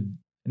guess we should.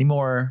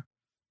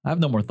 I have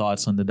no more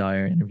thoughts on the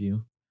Dyer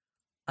interview.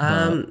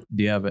 Do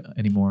you have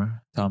any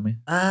more, Tommy?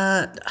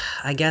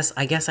 I guess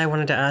I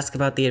wanted to ask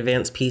about the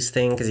advanced peace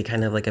thing because he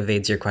kind of like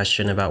evades your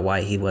question about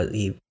why he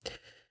was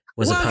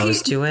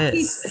opposed to it.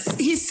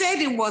 He said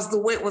it was the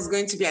way it was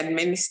going to be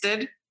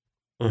administered.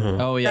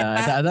 Oh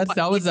yeah,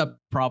 that was a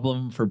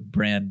problem for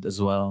Brand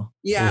as well.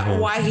 Yeah,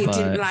 why he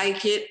didn't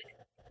like it,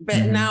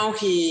 but now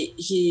he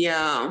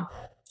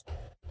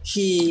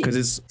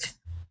because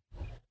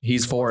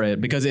he's for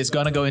it because it's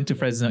gonna go into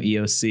Fresno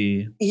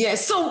EOC. Yeah.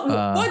 So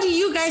what do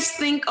you guys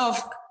think of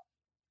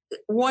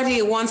what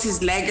he wants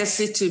his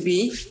legacy to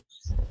be?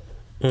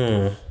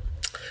 Oh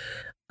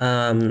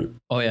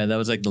yeah, that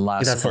was like the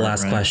last. That's the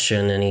last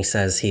question, and he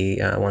says he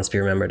wants to be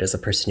remembered as a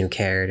person who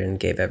cared and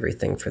gave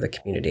everything for the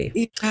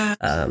community. Yeah.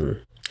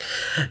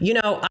 You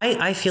know,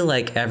 I feel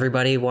like at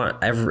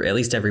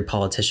least every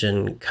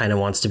politician kind of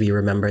wants to be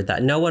remembered.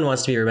 That no one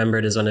wants to be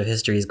remembered as one of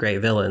history's great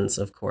villains,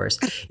 of course.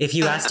 If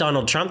you asked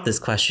Donald Trump this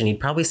question,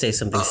 he'd probably say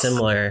something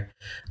similar.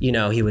 You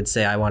know, he would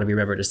say, I want to be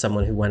remembered as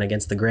someone who went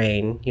against the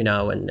grain, you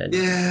know, and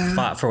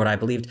fought for what I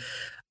believed.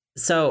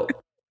 So,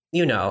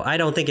 you know, I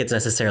don't think it's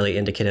necessarily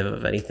indicative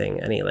of anything,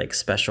 any like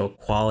special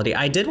quality.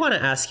 I did want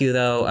to ask you,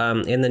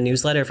 though, in the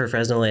newsletter for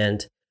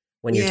Fresnoland,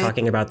 when you're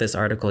talking about this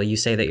article, you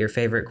say that your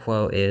favorite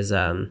quote is,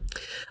 I've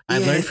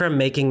learned from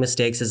making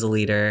mistakes as a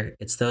leader.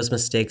 It's those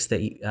mistakes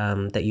that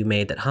you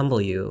made that humble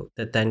you,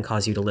 that then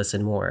cause you to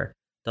listen more.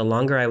 The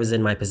longer I was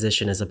in my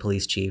position as a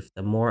police chief,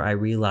 the more I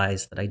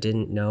realized that I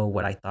didn't know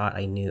what I thought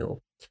I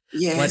knew.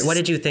 Yes. What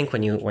did you think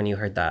when you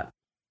heard that?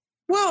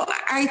 Well,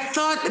 I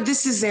thought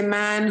this is a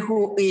man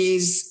who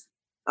is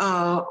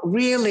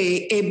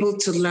really able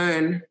to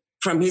learn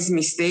from his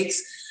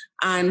mistakes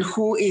and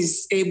who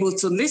is able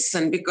to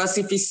listen. Because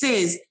if he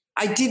says,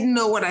 I didn't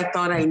know what I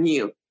thought I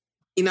knew,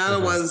 in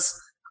other words,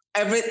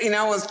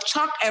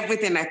 chalk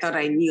everything I thought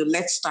I knew.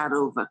 Let's start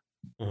over.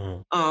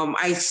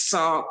 I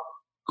saw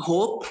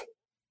hope,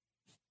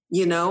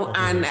 you know,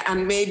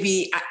 and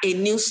maybe a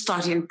new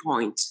starting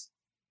point.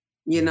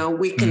 You know,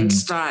 we can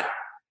start,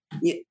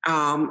 you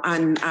know,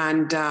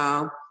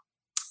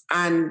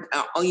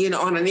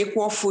 on an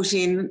equal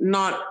footing,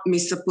 not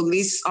Mr.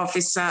 Police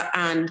Officer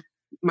and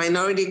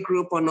minority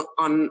group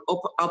on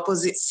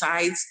opposite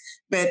sides,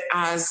 but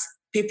as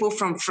people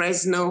from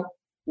Fresno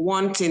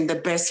wanting the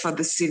best for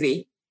the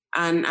city,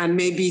 and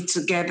maybe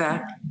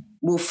together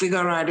we'll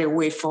figure out a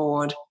way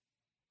forward.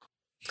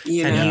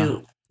 You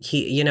know?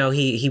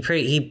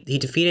 He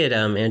defeated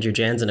Andrew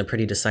Jans in a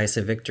pretty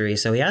decisive victory,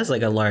 so he has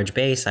like a large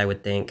base, I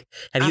would think.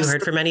 Have you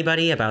heard from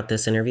anybody about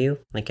this interview,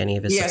 like any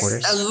of his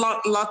supporters?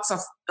 Yes, lots of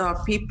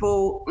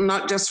people,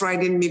 not just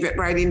writing me, but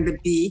writing the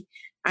B,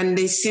 and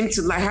they seem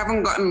to like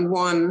haven't gotten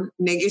one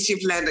negative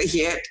letter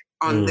yet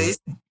on this.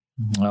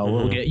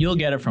 Well, you'll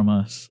get it from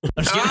us.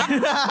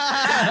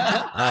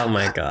 Oh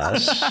my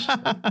gosh!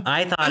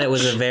 I thought it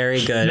was a very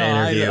good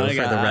interview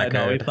for the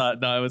record.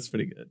 It was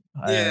pretty good.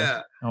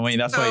 Yeah. I mean,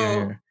 that's why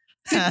you're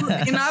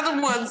here. In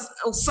other words,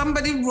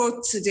 somebody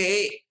wrote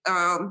today,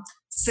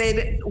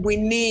 said we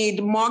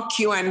need more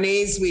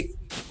Q&As with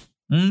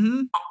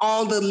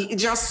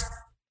just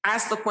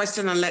ask the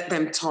question and let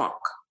them talk.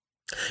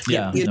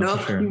 Yeah, you know,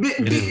 sure.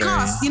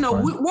 Because, you know,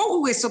 what we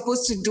were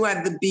supposed to do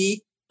at the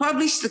B,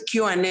 publish the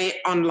Q&A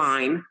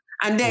online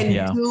and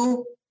then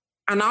do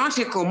an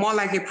article, more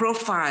like a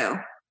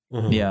profile.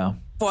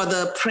 For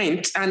the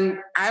print. And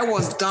I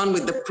was done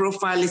with the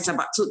profile. It's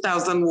about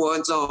 2,000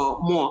 words or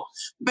more.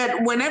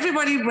 But when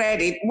everybody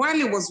read it, while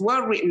it was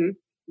well written,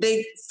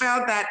 they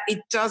felt that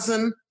it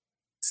doesn't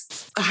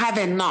have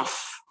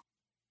enough,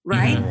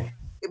 right?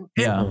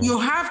 You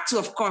have to,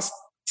 of course,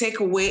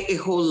 take away a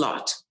whole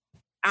lot.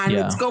 And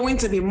it's going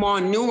to be more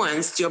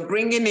nuanced. You're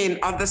bringing in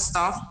other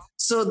stuff.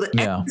 So the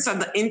essence of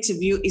the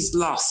interview is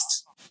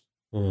lost.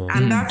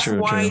 And that's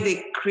why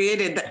they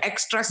created the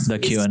extra space, the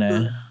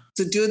Q&A.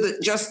 To do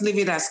just leave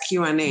it as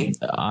Q&A.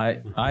 I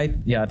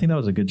think that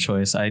was a good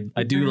choice. I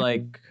do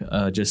like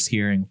just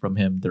hearing from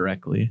him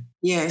directly.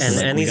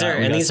 Yes, and these are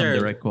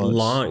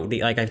long.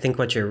 I think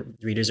what your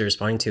readers are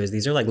responding to is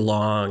these are like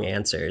long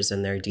answers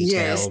and they're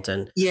detailed.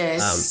 I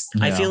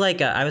feel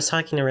like I was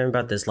talking to him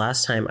about this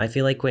last time. I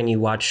feel like when you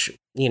watch,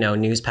 you know,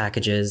 news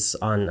packages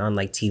on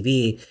like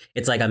TV,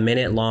 it's like a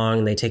minute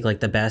long. They take like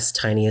the best,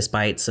 tiniest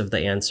bites of the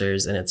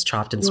answers and it's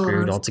chopped and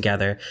screwed all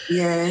together.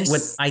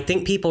 Yes. I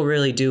think people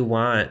really do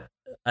want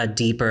a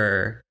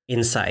deeper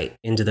insight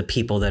into the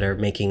people that are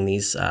making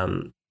these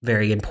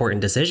very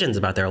important decisions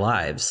about their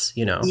lives,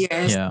 you know?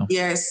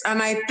 Yes.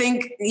 And I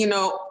think, you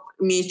know,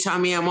 me,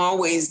 Tommy, I'm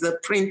always the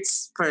print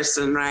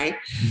person, right?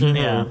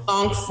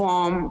 Long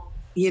form,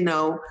 you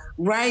know,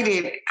 write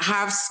it,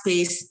 have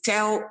space,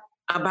 tell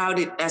about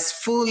it as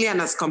fully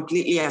and as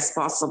completely as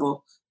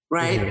possible,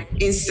 right?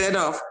 Instead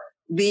of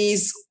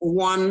these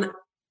 1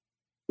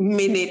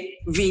 minute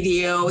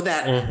video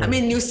that, I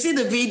mean, you see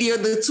the 2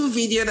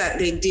 video that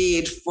they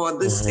did for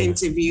this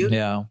interview.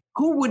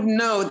 Who would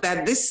know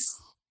that this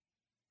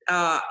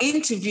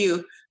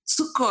interview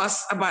took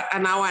us about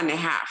an hour and a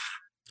half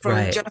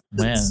from just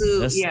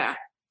the 2.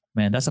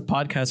 Man, that's a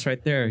podcast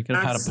right there. You could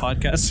have had a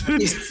podcast.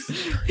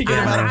 You could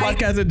have had a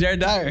podcast with Jared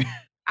Dyer.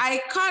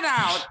 I cut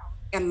out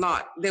a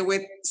lot. There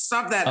were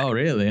stuff that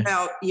really?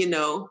 felt, you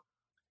know,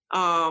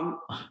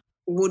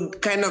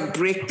 would kind of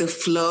break the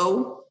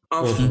flow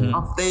of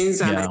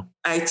things, and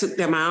I took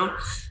them out.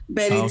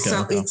 but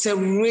it's a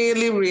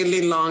really,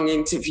 really long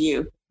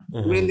interview.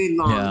 Really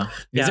long. Yeah.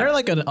 Is there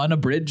like an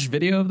unabridged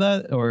video of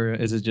that, or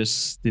is it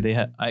just? Do they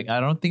have? I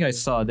don't think I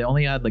saw. They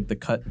only had like the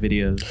cut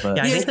videos. But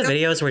I think the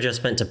videos were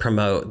just meant to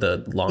promote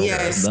the longer,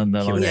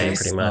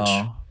 pretty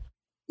much.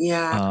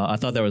 I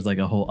thought there was like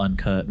a whole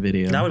uncut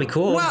video. That would be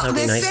cool. Well, that'd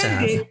be nice to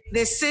have.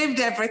 They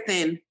saved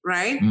everything,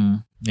 right?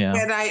 Yeah.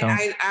 But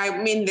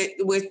I mean,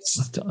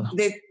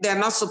 they're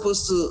not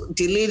supposed to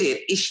delete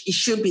it. It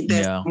should be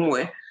there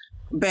somewhere.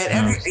 But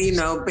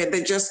but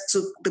they just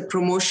took the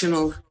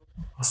promotional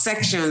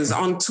sections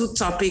on 2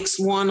 topics.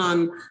 One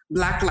on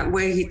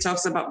where he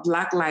talks about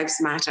Black Lives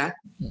Matter,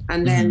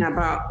 and then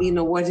about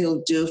what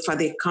he'll do for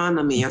the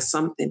economy or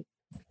something.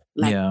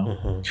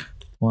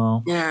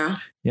 Well,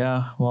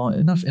 well,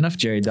 enough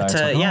Jared Dyer.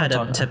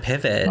 To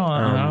pivot.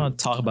 I don't want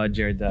to talk about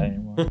Jared Dyer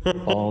anymore.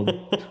 Bald. I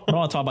don't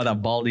want to talk about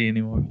that baldy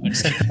anymore. I'm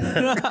just kidding.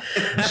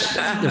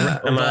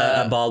 I'm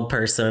a bald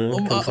person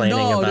complaining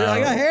about. Dude,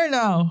 I got hair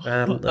now.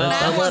 I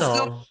was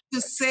going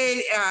to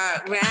say,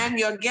 Ram,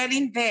 you're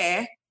getting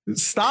there.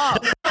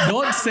 Stop!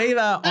 Don't say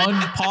that on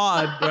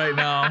pod right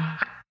now.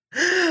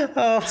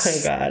 Oh my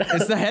god!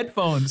 It's the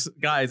headphones,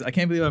 guys. I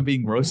can't believe I'm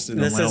being roasted.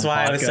 This is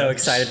why I was so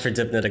excited for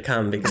Dipna to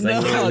come, because I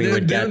knew we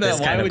would get this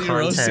kind of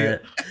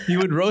content. You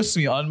would roast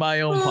me on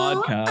my own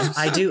podcast.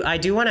 I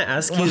do want to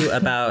ask you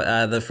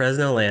about the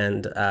Fresno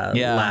Land lab.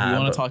 You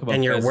want to talk about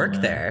and your Fresno work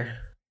Land. there.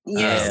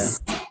 Yes.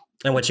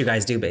 And what you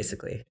guys do,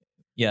 basically.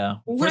 Yeah.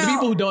 For the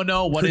people who don't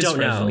know, what is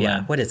Fresno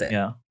Land? What is it?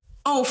 Yeah.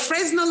 Oh,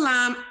 Fresno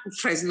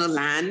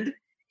Land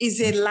is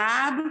a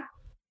lab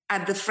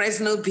at the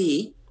Fresno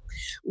Bee,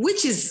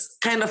 which is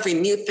kind of a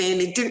new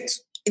thing. It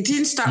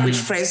didn't start with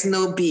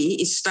Fresno Bee.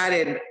 It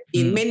started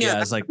in many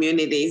other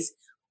communities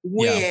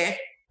where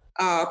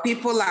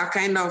people are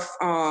kind of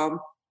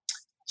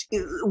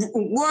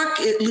work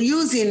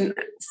using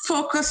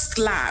focused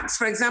labs.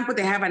 For example,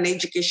 they have an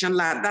education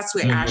lab. That's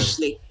where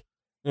Ashley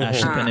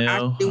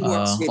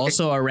Panu,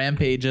 also a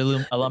Rampage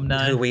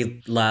alumni who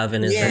we love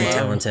and is very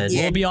talented.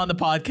 We'll be on the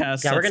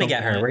podcast. Yeah, we're gonna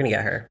get her. We're gonna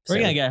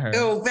get her.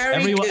 Oh,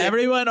 very good.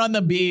 Everyone on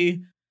the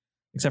B,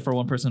 except for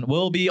one person,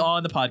 will be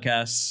on the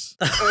podcast.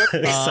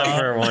 Except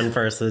for one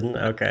person.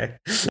 Okay.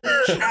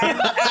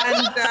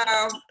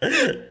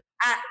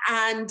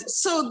 And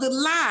so the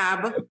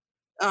lab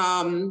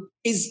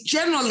is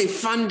generally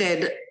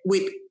funded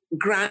with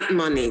grant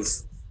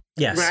monies.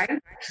 Yes.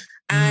 Right?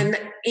 And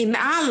in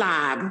our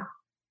lab,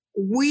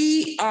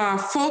 we are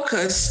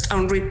focused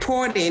on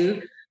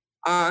reporting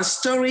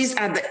stories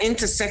at the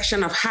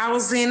intersection of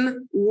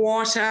housing,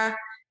 water,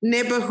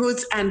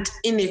 neighborhoods, and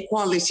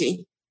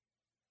inequality.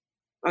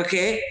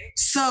 Okay,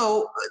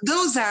 so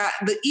those are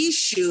the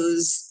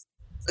issues.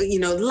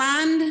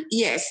 Land,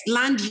 yes,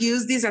 land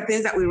use. These are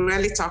things that we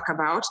rarely talk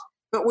about.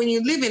 But when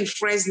you live in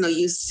Fresno,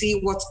 you see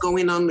what's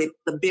going on with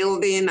the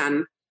building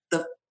and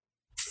the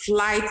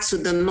flight to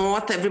the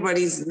north.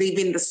 Everybody's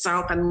leaving the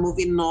south and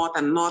moving north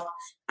and north.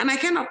 And I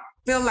kind of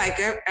feel like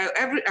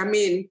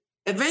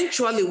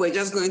eventually we're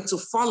just going to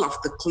fall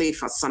off the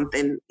cliff or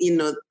something,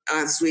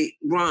 as we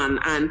run.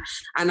 And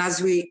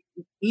as we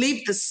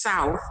leave the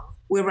south,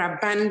 we're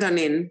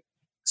abandoning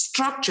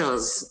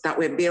structures that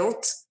were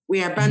built.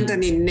 We're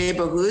abandoning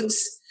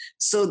neighborhoods.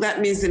 So that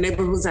means the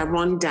neighborhoods are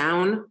run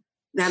down.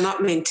 They're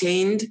not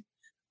maintained.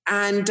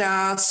 And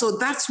so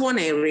that's one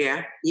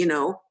area,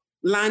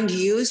 land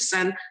use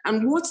and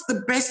what's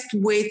the best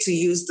way to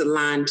use the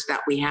land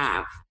that we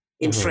have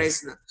in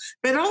Fresno.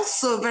 But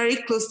also very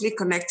closely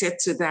connected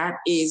to that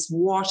is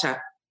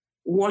water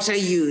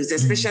use,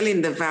 especially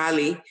in the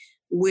valley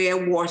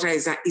where water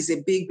is a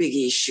big, big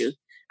issue.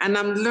 And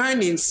I'm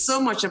learning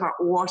so much about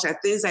water,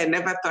 things I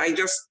never thought. I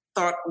just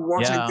thought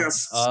water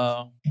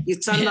you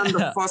turn on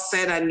the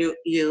faucet and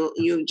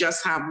you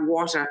just have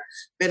water.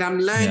 But I'm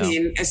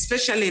learning,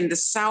 especially in the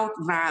South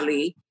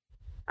Valley,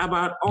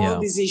 about all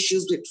these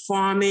issues with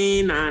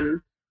farming and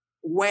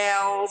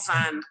wells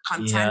and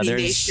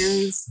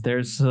contaminations.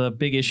 There's a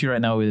big issue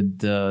right now with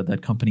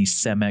that company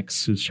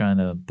Cemex, who's trying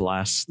to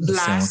blast the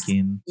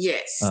San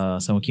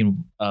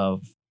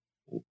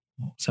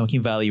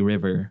Joaquin Valley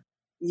River.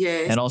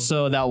 Yes. And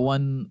also that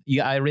one,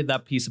 I read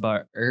that piece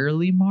about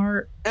Early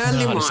Mart.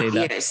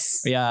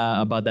 Yes. Yeah,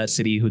 about that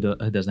city who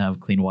doesn't have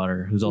clean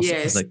water, who's also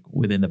like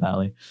within the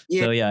valley.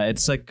 Yeah. So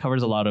it's like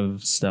covers a lot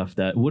of stuff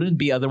that wouldn't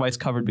be otherwise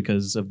covered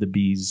because of the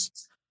bees.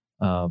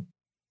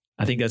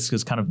 I think that's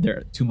because kind of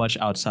they're too much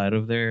outside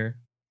of their.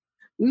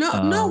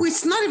 No,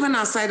 it's not even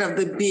outside of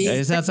the bee.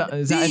 It's not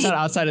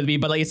outside of the bee,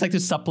 but like it's like to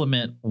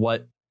supplement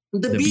what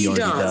the bee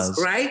does,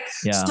 right?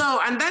 Yeah. So,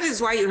 and that is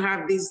why you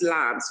have these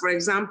labs. For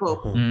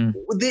example,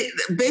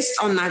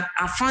 based on our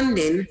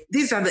funding,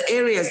 these are the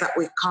areas that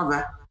we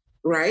cover,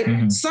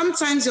 right?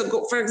 Sometimes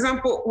for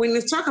example, when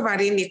you talk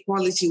about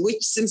inequality,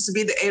 which seems to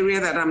be the area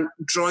that I'm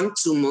drawn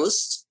to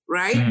most,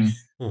 right?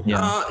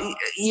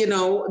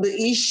 The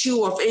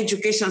issue of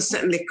education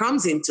certainly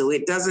comes into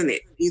it, doesn't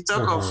it? You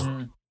talk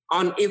of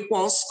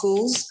unequal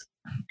schools,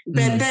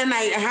 but then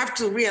I have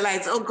to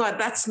realize, oh God,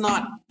 that's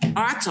not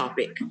our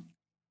topic.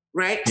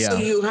 Right. Yeah. So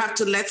you have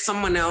to let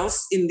someone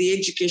else in the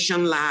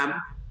education lab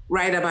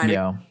write about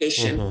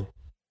education. Mm-hmm.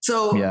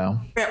 So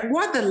but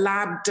what the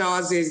lab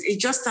does is it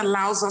just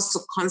allows us to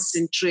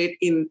concentrate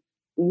in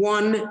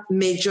one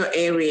major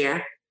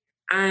area.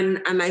 And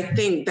I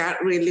think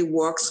that really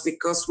works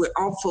because we're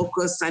all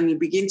focused and you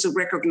begin to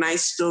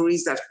recognize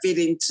stories that fit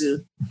into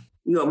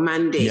your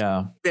mandate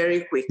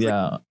very quickly.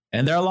 Yeah.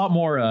 And they're a lot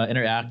more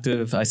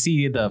interactive. I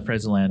see the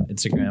Fresnoland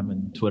Instagram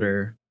and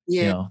Twitter.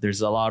 Yeah. You know,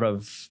 there's a lot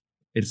of,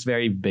 it's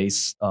very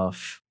based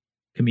off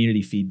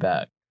community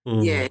feedback.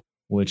 Mm-hmm. Yeah.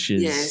 Which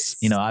is,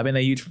 you know, I've been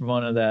a huge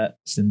proponent of that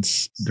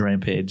since the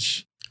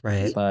Rampage.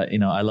 Right. But, you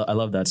know, I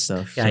love that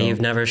stuff. Yeah, so,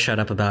 you've never shut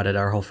up about it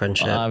our whole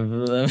friendship. I've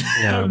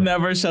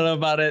never shut up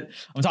about it.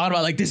 I'm talking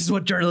about like, this is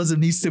what journalism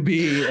needs to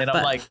be. And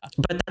I'm like,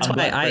 but that's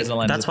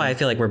why I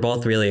feel like we're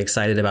both really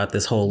excited about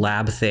this whole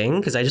lab thing.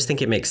 Because I just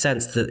think it makes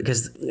sense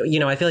because, you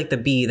know, I feel like the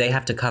Bee, they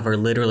have to cover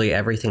literally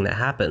everything that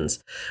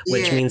happens,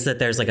 which means that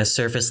there's like a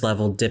surface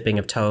level dipping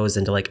of toes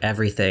into like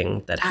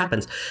everything that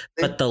happens.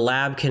 But the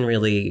lab can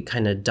really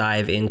kind of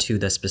dive into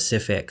the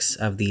specifics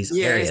of these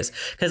areas.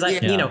 Because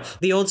you know,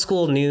 the old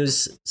school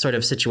news sort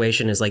of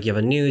situation is like you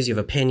have a news, you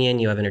have opinion,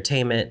 you have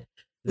entertainment.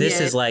 This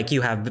is like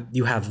you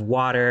have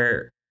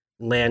water,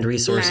 land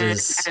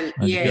resources,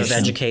 you have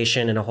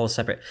education, and a whole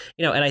separate,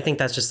 you know. And I think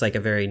that's just like a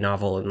very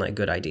novel and like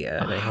good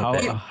idea. And I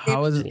hope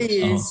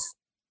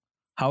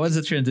how is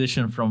the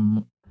transition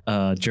from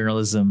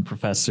journalism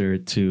professor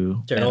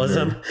to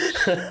journalism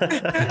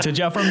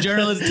from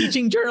journalism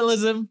teaching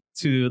journalism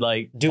to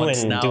like doing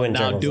it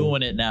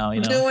now,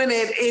 you know, doing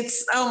it.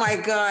 It's, oh my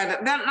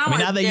God.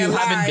 Not that you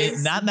haven't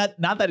been,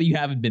 not that you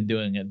haven't been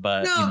doing it,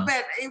 but no, you know.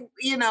 But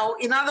you know,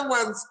 in other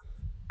words,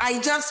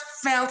 I just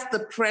felt the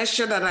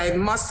pressure that I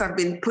must have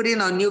been putting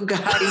on you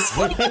guys.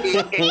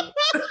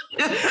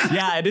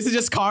 Yeah, this is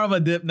just karma,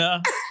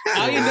 Dipna.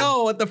 Now you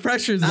know what the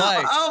pressure's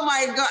like. Oh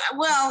my God.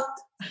 Well,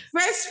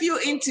 first few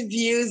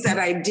interviews that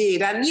I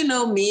did, and you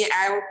know me,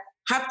 I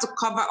have to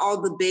cover all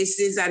the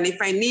bases. And if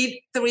I need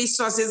 3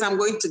 sources, I'm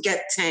going to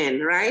get 10,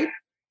 right?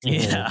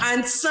 Yeah.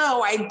 And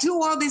so I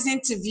do all these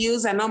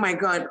interviews and oh my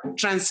God,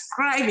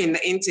 transcribing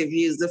the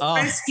interviews, the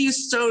first few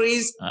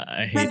stories.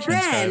 But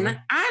then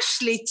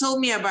Ashley told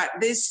me about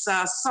this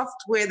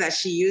software that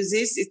she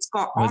uses. It's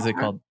called What's it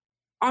called?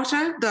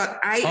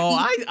 Otter.ie.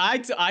 Oh,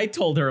 I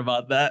told her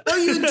about that. Oh,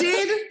 you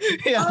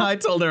did? Yeah, I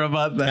told her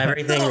about that.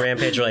 Everything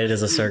Rampage related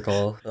is a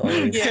circle.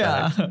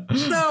 Yeah.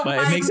 So but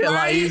it makes it a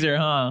lot easier,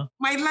 huh?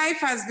 My life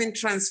has been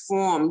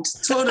transformed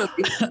totally.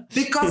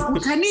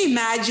 Because can you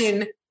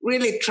imagine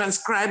really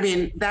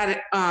transcribing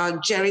that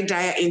Jerry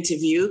Dyer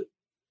interview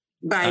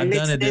by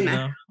Nick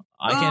Stena?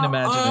 I can't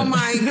imagine it. Oh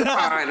my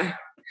God.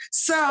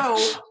 So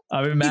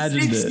I've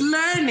imagined it's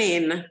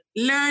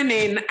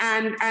learning,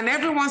 and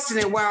every once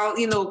in a while,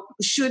 you know,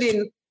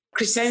 shooting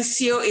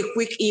Crescencio a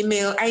quick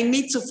email. I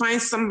need to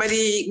find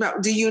somebody.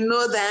 Do you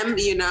know them?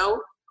 You know,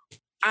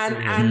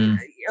 and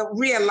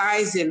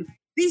realizing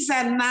these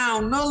are now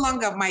no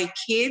longer my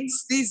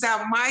kids; these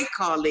are my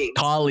colleagues.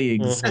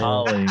 Colleagues.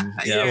 Yeah.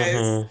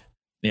 Yes.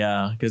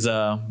 Yeah, because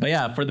but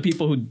yeah, for the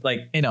people who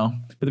like, you know,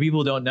 for the people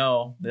who don't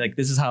know, like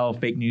this is how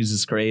fake news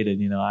is created.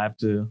 You know, I have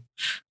to.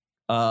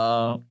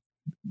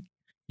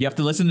 You have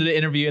to listen to the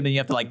interview and then you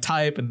have to like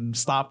type and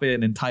stop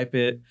it and type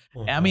it.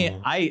 I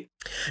mean,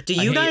 do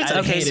you guys?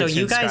 So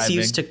you guys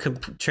used to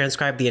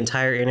transcribe the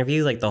entire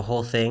interview, like the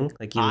whole thing,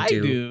 like you would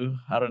do.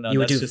 I don't know.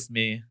 That's just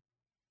me.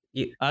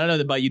 I don't know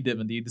about you,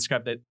 Devin. Do you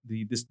describe that? Do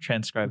you just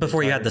transcribe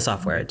before you had the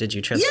software? Did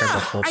you transcribe the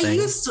whole thing? I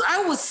used to.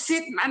 I would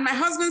sit, and my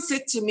husband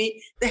said to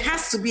me, "There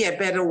has to be a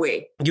better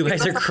way." You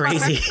guys are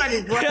crazy.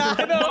 I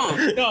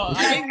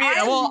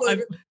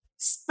would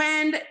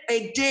spend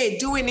a day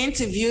doing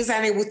interviews,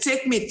 and it would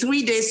take me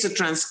 3 days to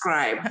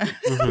transcribe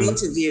the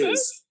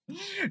interviews.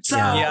 So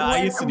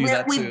I used to do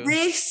that with too.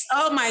 this,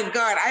 oh my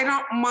God, I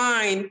don't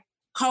mind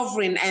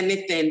covering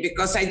anything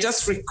because I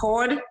just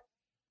record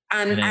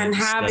and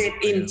have it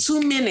in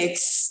 2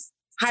 minutes,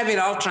 have it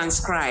all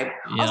transcribed.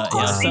 Of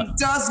course, it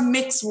does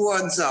mix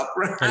words up,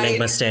 right? And make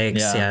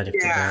mistakes.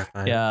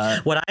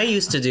 What I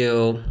used to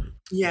do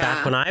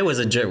back when I was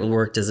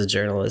worked as a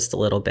journalist a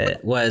little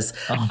bit was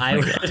I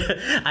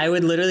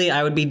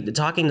would be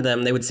talking to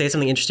them. They would say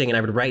something interesting and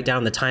I would write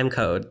down the time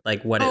code,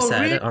 like what it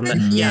said on the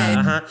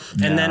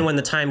And then when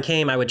the time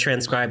came, I would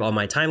transcribe all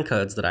my time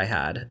codes that I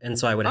had. And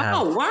so I would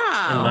have, in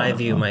my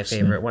view, my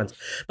favorite ones.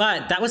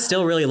 But that was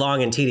still really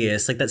long and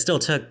tedious. Like that still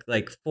took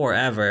like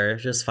forever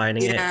just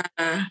finding it.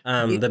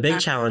 The big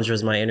challenge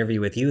was my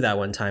interview with you that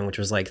one time, which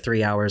was like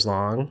 3 hours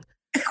long.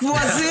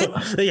 Was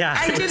it? Yeah.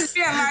 I didn't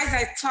realize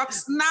I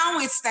talked. Now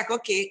it's like,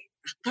 okay,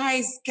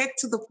 guys, get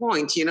to the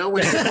point, you know?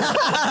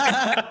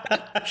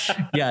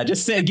 Yeah,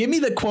 just say, give me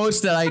the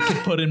quotes that I could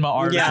put in my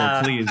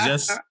article, please.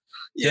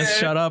 Just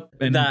shut up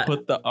and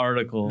put the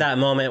article. That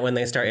moment when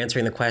they start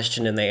answering the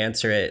question and they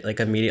answer it like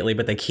immediately,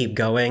 but they keep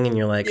going and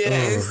you're like,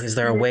 oh, is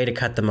there a way to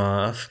cut them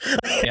off?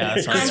 Yeah.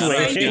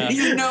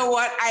 You know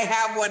what? I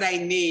have what I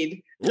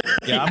need.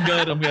 Yeah, I'm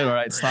good. All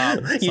right, stop.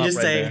 You just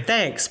say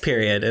thanks,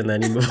 period, and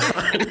then you move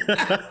on.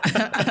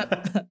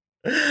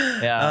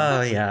 Yeah.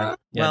 Oh yeah.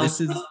 Yeah. Well,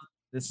 this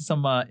is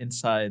some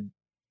inside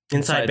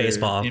Inside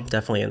baseball,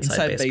 definitely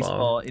inside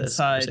baseball.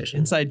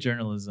 Inside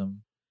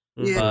journalism.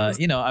 Yeah.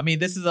 But I mean,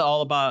 this is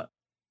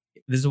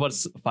what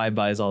Five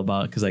By is all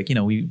about, because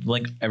we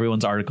link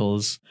everyone's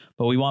articles,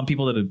 but we want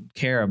people to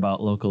care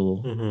about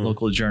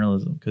local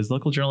journalism, because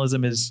local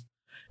journalism is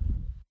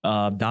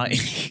dying.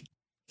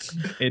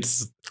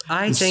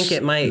 I think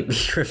it might be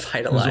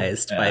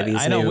revitalized by these.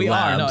 I know new we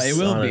labs, are. No, it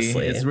will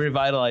honestly. be. It's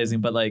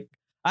revitalizing, but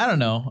I don't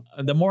know.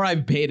 The more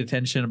I've paid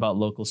attention about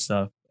local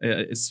stuff,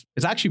 it's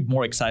actually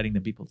more exciting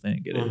than people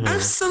think it is.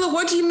 Absolutely.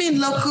 What do you mean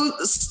local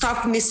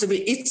stuff needs to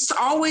be? It's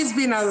always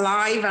been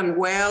alive and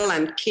well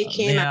and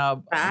kicking. Yeah,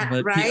 and that,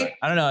 but right?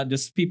 I don't know.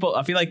 Just people.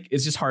 I feel like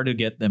it's just hard to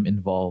get them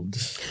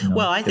involved.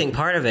 Well, I think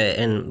part of it,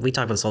 and we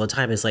talk about this all the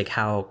time, is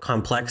how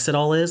complex it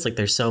all is.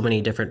 There's so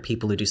many different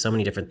people who do so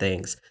many different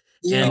things.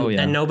 Yeah.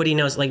 And nobody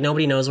knows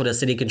what a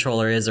city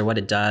controller is or what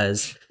it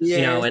does.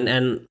 Yeah.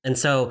 And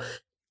so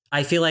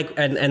I feel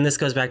and this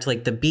goes back to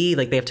the B,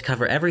 they have to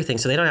cover everything,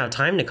 so they don't have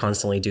time to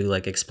constantly do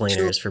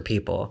explainers for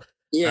people.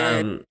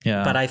 Yeah.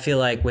 But I feel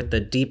with the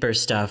deeper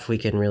stuff we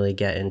can really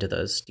get into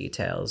those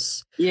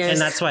details. Yes.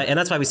 And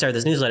that's why we started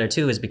this newsletter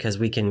too, is because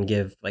we can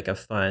give a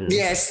fun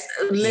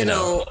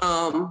little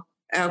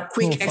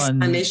quick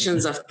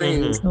explanations of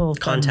things.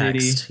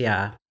 Context.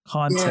 Yeah.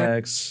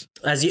 Context.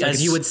 As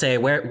you would say,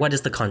 what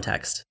is the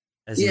context?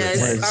 Yes,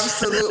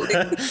 absolutely.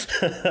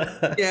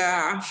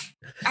 Yeah.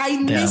 I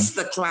miss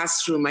the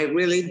classroom. I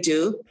really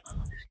do.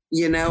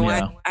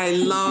 I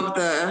love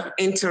the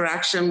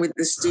interaction with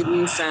the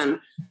students and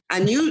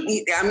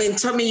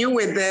Tommy, you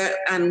were there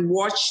and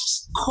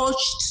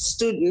coached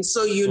students.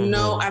 So,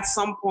 at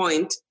some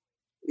point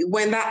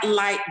when that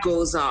light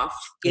goes off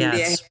in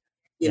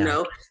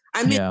there,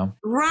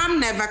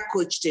 Ram never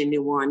coached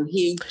anyone.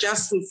 He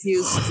just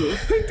refused to.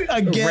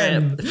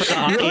 Again,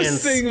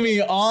 roasting me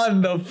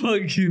on the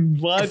fucking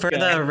podcast. For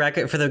the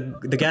record, for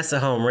the guests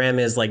at home, Ram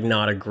is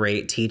not a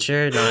great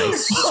teacher, not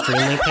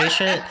extremely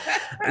patient.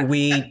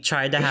 We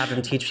tried to have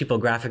him teach people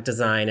graphic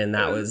design, and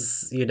that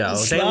was, they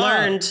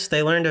learned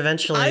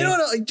eventually. I don't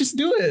know, just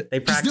do it.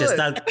 They practiced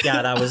that.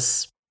 Yeah,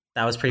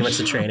 that was pretty much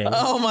the training.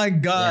 Oh my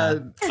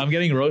God. Yeah. I'm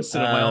getting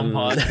roasted on my own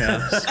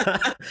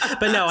podcast.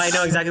 But no, I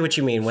know exactly what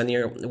you mean. When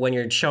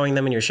you're showing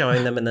them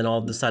and then all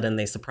of a sudden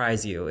they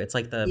surprise you. It's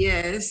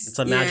it's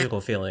a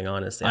magical feeling,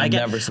 honestly. I'm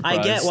never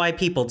surprised. I get why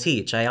people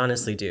teach. I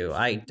honestly do.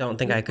 I don't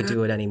think I could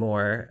do it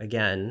anymore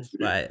again,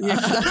 but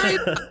why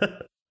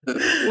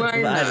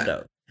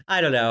not?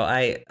 I don't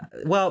know.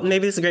 Well,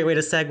 maybe it's a great way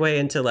to segue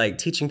into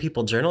teaching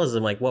people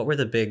journalism. What were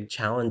the big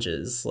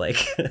challenges?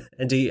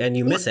 And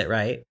you miss it,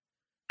 right?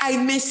 I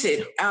miss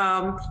it.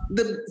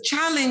 The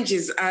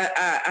challenges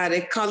at a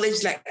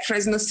college like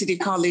Fresno City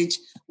College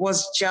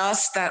was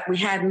just that we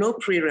had no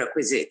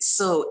prerequisites.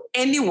 So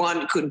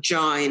anyone could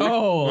join.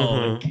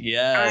 Oh,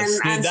 yes.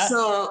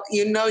 So,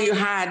 you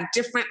had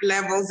different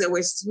levels. There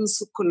were students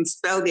who couldn't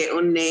spell their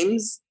own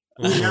names,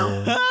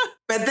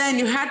 But then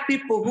you had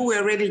people who were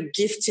already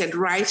gifted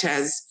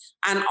writers.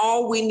 And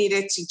all we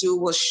needed to do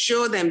was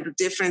show them the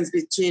difference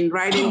between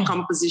writing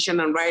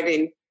composition and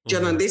writing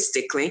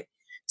journalistically.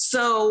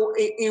 So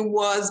it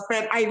was,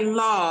 but I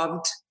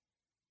loved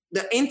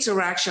the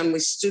interaction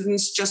with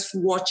students, just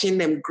watching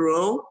them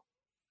grow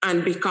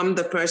and become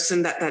the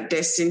person that they're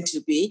destined to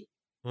be.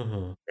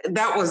 Mm-hmm.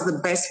 That was the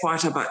best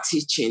part about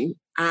teaching.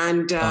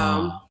 And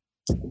but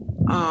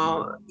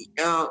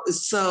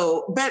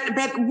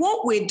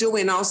what we're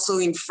doing also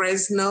in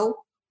Fresno,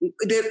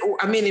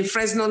 in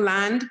Fresno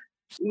land,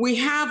 we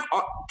have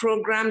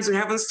programs. We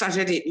haven't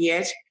started it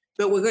yet.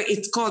 But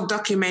it's called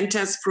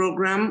Documenters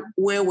Program,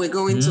 where we're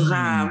going to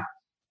have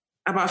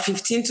about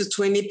 15 to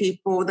 20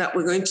 people that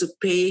we're going to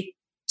pay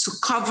to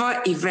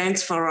cover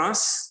events for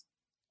us.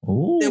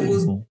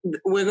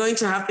 We're going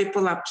to have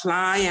people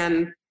apply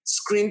and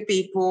screen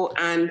people,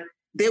 and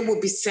they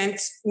will be sent.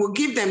 We'll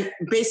give them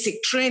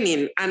basic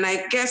training. And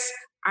I guess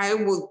I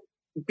will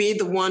be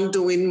the one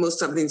doing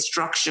most of the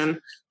instruction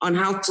on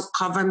how to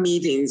cover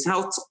meetings,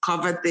 how to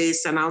cover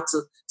this, and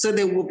so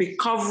they will be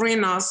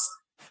covering us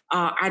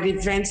at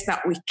events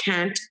that we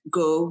can't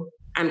go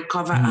and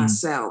cover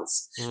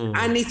ourselves.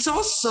 And it's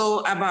also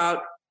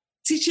about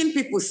teaching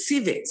people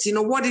civics.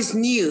 What is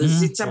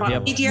news? It's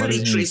about media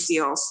literacy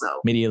also.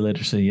 Media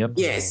literacy, yep.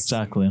 Yes.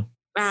 Exactly.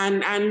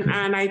 And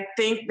I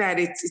think that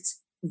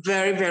it's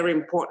very, very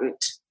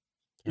important.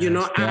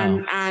 Yes.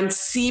 And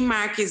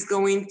CMAC is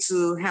going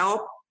to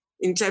help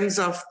in terms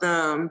of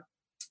the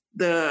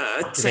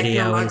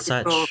video and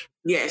such.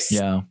 Yes.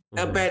 Yeah.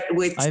 But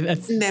we're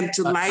teaching them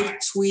to live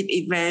tweet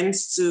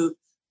events, to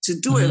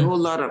do a whole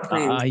lot of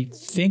things. I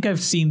think I've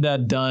seen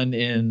that done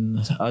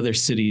in other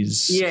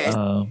cities. Yes.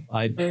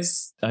 I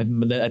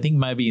think it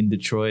might be in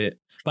Detroit,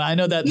 but I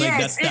know that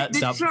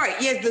Detroit.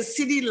 Yes, the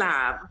City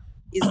Lab.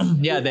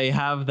 They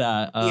have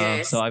that.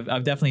 Yes. So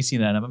I've definitely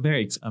seen that.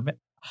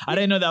 I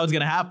didn't know that was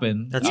going to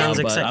happen. That sounds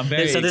exciting. I'm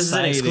very excited. This is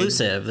an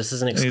exclusive.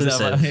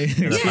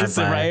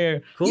 Exclusive right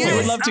here. Cool. Yes, I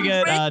would love to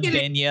get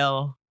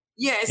Danielle.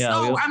 Yes.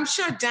 Yeah, I'm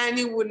sure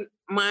Danny wouldn't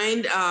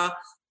mind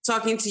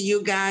talking to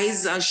you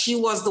guys. She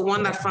was the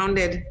one that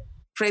founded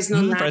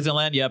Fresno Land. Fresno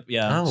Land, yep,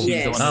 yeah. Oh, She's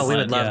yes. the one Oh, who we won,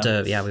 would love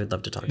to. Yeah, we would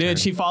love to talk to her. Dude,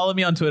 she followed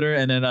me on Twitter,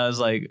 and then I was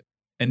like,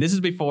 and this is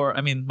before.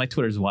 I mean, my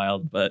Twitter's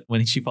wild, but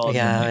when she followed me,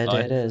 I'm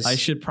like, it is. I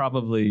should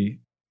probably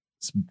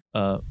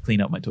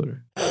clean up my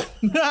Twitter.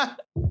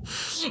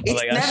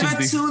 It's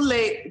never too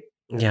late.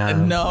 Yeah.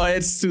 No,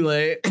 it's too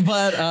late.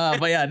 But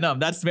yeah, no,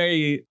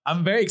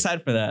 I'm very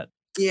excited for that.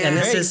 Yeah. And I'm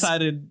this very is-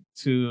 excited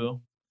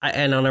to.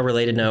 And on a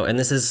related note, and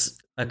this is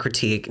a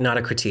critique, not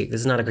a critique.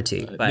 This is not a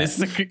critique, but This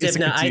is it's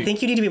a I critique.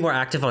 think you need to be more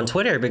active on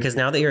Twitter because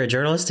now that you're a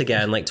journalist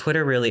again, like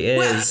Twitter really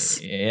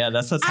is. Yeah,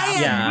 that's what's I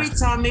happening. agree,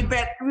 Tommy,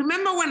 but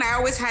remember when I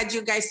always had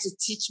you guys to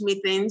teach me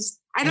things?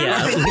 I don't Yeah,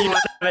 know if you it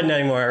don't have it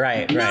anymore,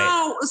 right?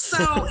 No,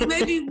 so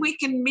maybe we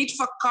can meet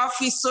for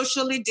coffee,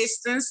 socially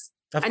distanced,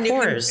 Of and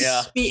course. you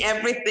can teach me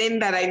everything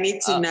that I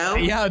need to know.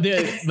 Yeah,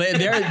 they're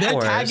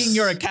course. tagging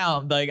your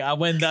account. Like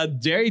when the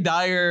Jerry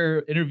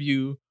Dyer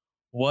interview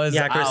was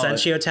Yeah, out,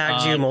 Crescentio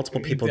tagged you.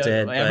 Multiple people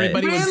did.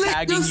 Everybody was Really?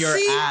 tagging You your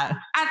see? at.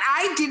 And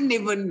I didn't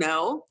even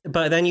know.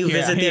 But then you Here,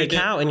 visit the here,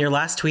 account, and your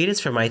last tweet is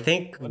from I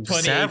think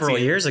 2018. several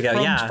years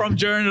ago. From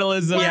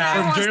journalism. When I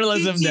From was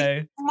journalism teaching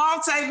day.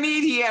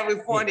 Multimedia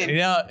reporting.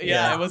 Yeah.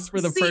 It was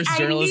for the See, first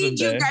journalism I need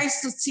day. you guys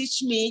to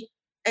teach me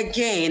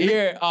again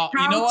Here, how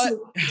you know what?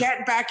 to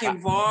get back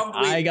involved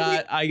with I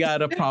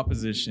got a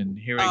proposition.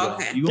 Here we go.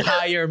 Okay. You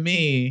hire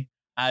me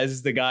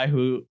as the guy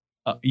who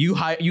you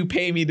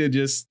pay me to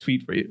just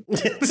tweet for you.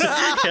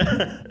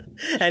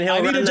 And he'll I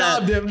run need a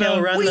job, the Dim. No,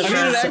 he'll run we the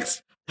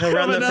have- He'll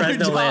run the another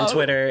Fresno Land job.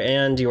 Twitter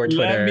and your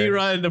Twitter. Let me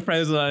run the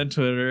Fresno on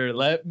Twitter.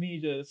 Let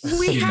me just.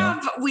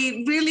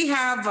 we really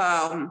have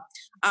our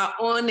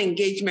own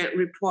engagement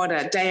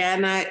reporter,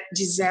 Diana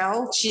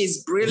Giselle.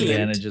 She's brilliant.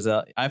 Diana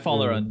Giselle. I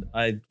follow her on.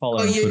 I follow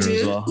her Oh, on you Twitter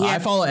as do? well. Yeah. I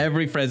follow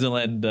every Fresno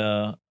Land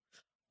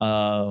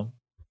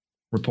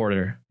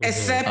reporter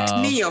Except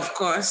me, of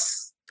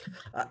course.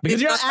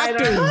 because you're an I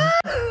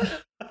actor.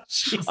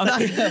 She's I'm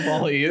not like- gonna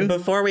follow you.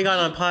 Before we got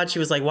on pod, she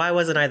was like, "Why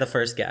wasn't I the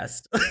first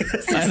guest?"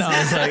 I know. I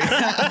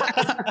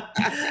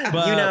was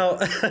like, you know.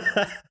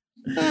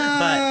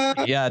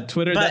 But yeah,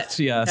 Twitter. But That's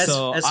yeah. as-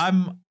 So as-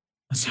 I'm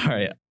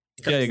sorry.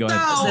 Yeah, go ahead.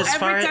 So As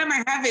far every as- time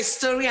I have a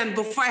story, and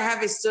before I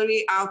have a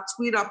story, I'll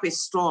tweet up a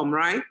storm,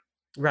 right?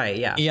 right,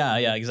 yeah.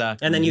 Yeah,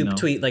 exactly. And then you know.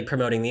 tweet like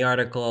promoting the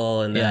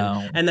article, and then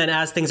Yeah. and then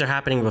as things are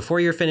happening before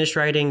you're finished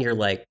writing, you're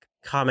like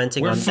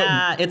commenting We're on fu-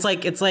 that. It's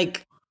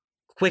like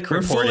quick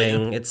We're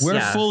reporting. We're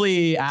yeah,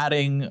 fully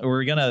adding.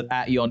 We're gonna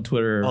at you on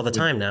Twitter all the with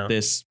time now.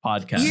 This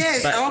podcast.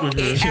 Yes, But-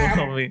 okay.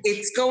 mhm.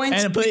 It's going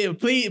And to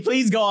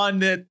please go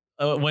on it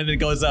when it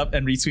goes up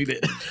and retweet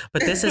it.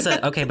 But this is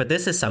but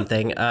this is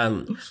something.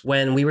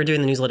 When we were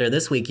doing the newsletter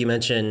this week, you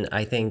mentioned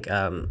I think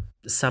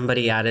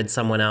somebody added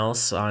someone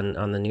else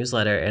on the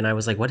newsletter, and I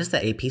was like, what is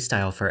the AP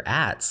style for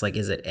ats? Like,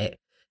 is it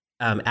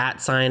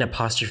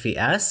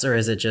 @*S or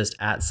is it just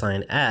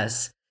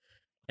 @S?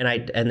 And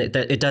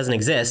it doesn't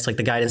exist. Like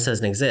the guidance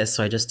doesn't exist,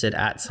 so I just did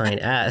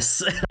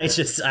 @S.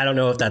 I don't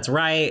know if that's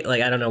right.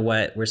 Like I don't know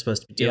what we're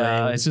supposed to be doing.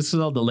 Yeah, it's just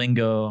all the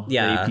lingo.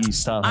 Yeah. The AP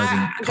style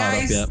hasn't caught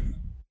guys, up yet.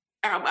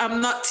 I'm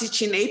not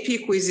teaching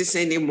AP quizzes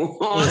anymore.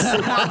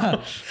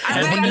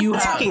 And when you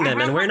have- taking them,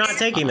 and we're not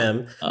taking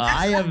them.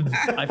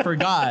 I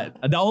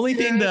forgot. The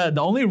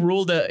only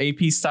rule that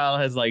AP style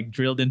has like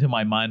drilled into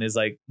my mind is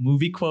like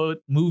movie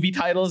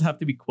titles have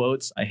to be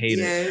quotes. I hate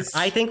it. Yes.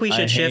 I think we I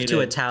should shift hate to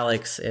it.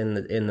 italics in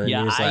the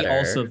Yeah, I newsletter.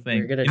 also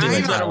think- we're gonna in do the I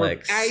newsletter,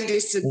 italics. I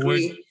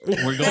disagree.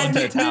 We're going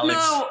to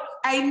italics.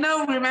 I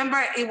know. Remember,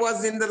 it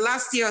was in the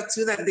last year or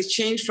two that they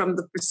changed from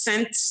the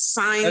percent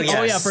sign. Oh, yeah.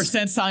 Oh yeah, Yes.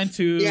 percent sign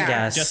to Yeah.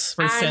 Yes. just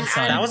percent And-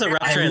 sign. That was a rough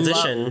I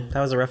transition.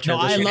 That was a rough No, I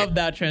transition. love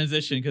that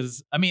transition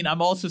because I mean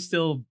I'm also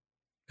still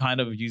kind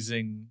of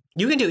using.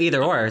 You can do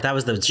either or. That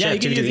was the shift. Yeah, you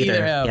can do use either.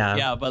 Yeah.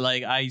 Yeah, but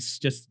like I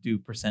just do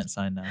percent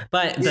sign now.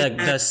 But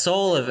the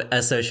soul of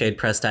Associated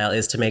Press style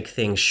is to make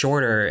things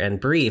shorter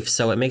and brief,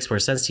 so it makes more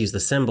sense to use the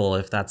symbol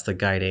if that's the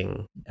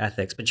guiding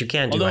ethics. But you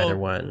can do either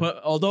one.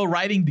 But although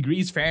writing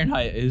degrees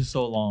Fahrenheit is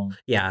so long,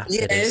 Yeah,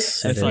 it Yes.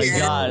 is. it's It like is.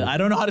 God, I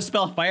don't know how to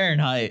spell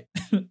Fahrenheit.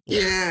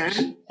 Yeah.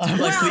 I'm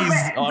like, please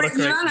but you autocorrect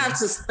don't me. have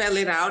to spell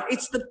it out.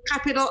 It's the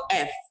capital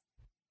F.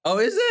 Oh,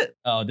 is it?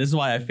 Oh, this is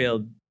why I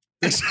failed.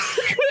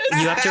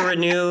 You have to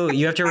renew.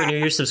 You have to renew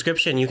your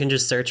subscription. You can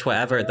just search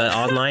whatever the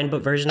online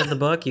book version of the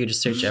book. You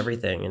just search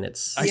everything, and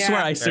it's. I Yeah. swear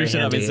I searched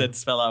it up. It handy. said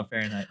spell out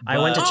Fahrenheit. I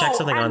went to But- check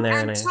something on there,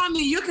 And and I-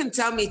 Tommy, you can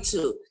tell me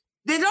too.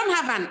 They don't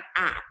have an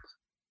app,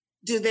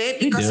 do they?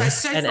 They Because do. I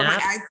searched An for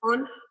app? my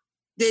iPhone.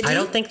 They do. I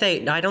don't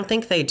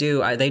think they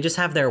do. They just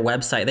have their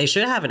website. They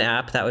should have an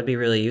app that would be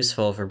really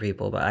useful for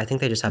people, but I think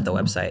they just have the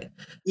website.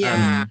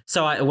 Yeah.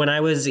 So when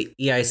I was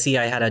EIC,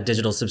 I had a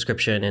digital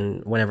subscription,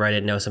 and whenever I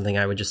didn't know something,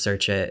 I would just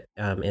search it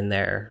in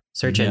their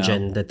search Yeah.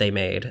 engine that they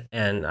made,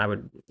 and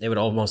it would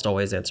almost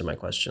always answer my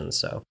questions.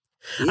 So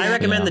I Yeah.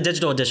 recommend Yeah. the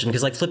digital edition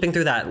because like flipping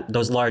through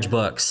those large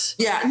books.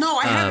 Yeah, no,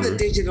 I have the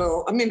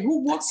digital. I mean,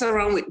 who walks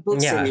around with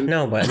books Yeah, in him?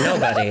 nobody.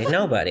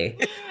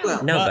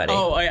 Well, Nobody.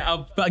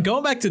 But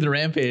going back to the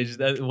Rampage,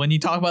 that when you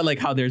talk about like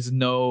how there's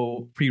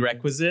no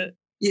prerequisite,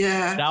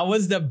 Yeah. That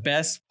was the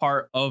best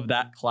part of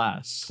that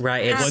class.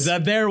 Right. Was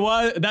that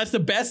that's the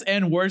best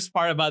and worst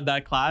part about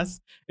that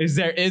class is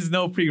there is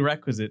no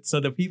prerequisite.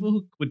 So the people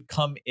who would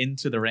come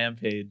into the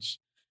Rampage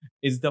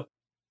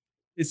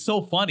it's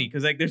so funny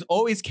because like there's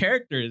always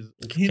characters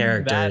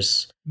in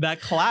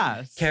that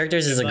class.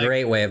 Characters is a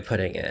great way of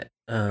putting it.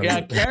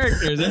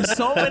 Characters. There's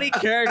so many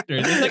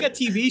characters. It's like a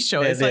TV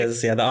show. It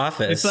is, The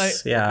Office.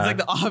 It's like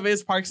The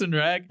Office, Parks and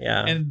Rec.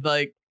 Yeah. And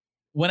like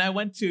when I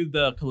went to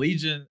the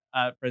Collegiate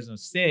at Fresno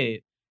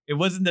State, it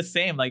wasn't the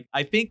same. Like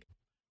I think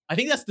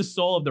that's the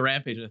soul of the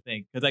Rampage. I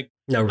think because like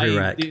no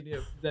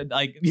prereq.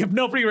 Like you have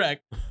no prereq.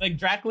 Like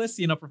Draclus,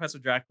 Professor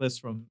Draclus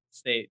from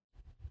State.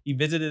 He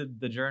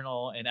visited the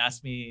journal and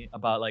asked me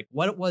about like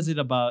what was it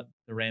about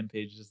the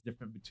Rampage that's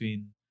different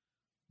between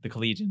the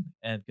Collegiate,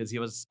 and because he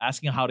was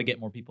asking how to get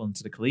more people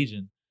into the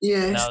Collegiate.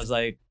 Yes. And I was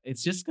like,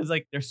 it's just because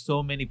like there's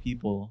so many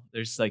people.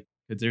 There's like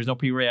because there's no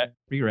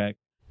prereq,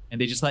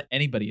 and they just let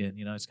anybody in.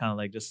 It's kind of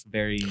like just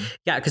very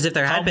because if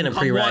there had been a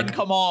prereq,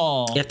 come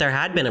on. If there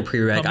had been a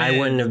prereq, I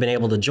wouldn't have been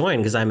able to join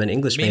because I'm an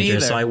English major,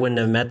 so I wouldn't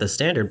have met the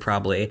standard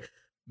probably.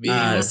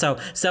 So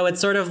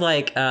it's sort of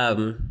like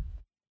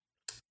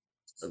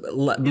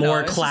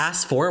more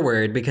class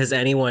forward because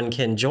anyone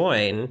can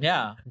join.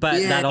 Yeah.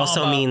 But that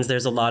also means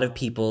there's a lot of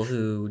people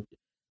who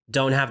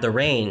don't have the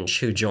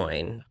range who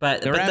join.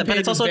 But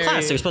it's also a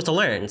class, so you're supposed to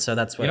learn. So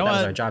that's what that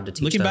was our job to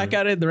teach. Looking back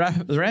at it, the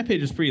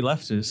Rampage is pretty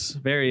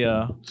leftist. Very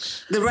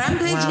The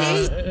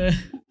Rampage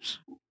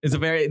it's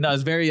very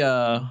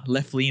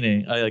left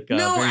leaning.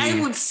 I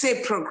would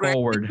say progressive.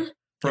 Forward.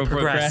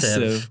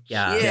 Progressive.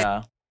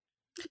 Yeah.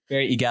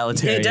 Very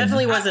egalitarian. It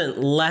definitely wasn't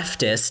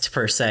leftist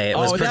per se. It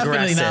was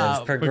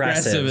progressive.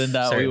 Progressive in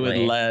that certainly. We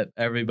would let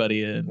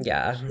everybody in.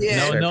 Yeah.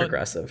 No,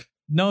 progressive.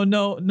 No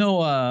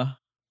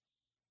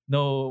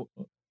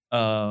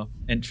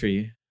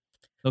entry.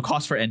 No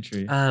cost for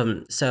entry.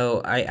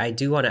 So I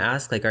do want to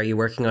ask, like, are you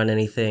working on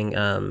anything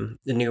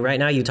new right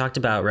now? You talked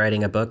about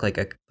writing a book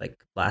like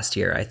last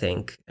year, I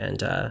think.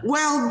 And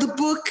well, the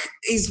book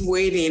is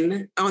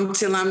waiting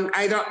until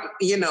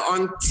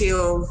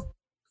until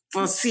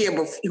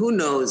foreseeable, who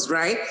knows,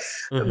 right?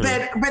 Mm-hmm.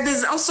 But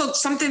there's also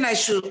something I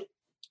should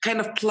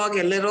kind of plug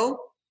a little.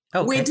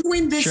 Okay. We're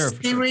doing this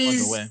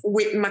series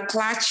with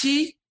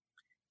McClatchy,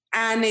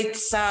 and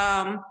it's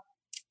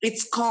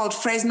called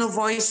Fresno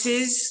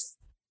Voices.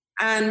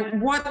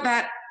 And what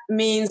that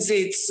means,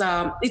 it's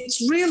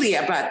really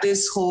about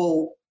this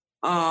whole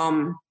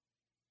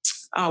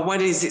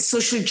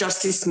social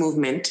justice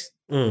movement.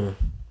 Mm.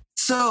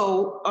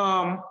 So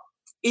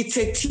it's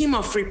a team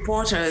of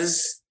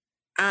reporters.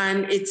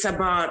 And it's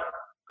about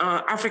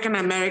African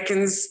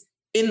Americans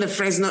in the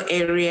Fresno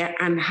area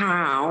and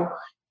how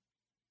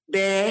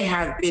there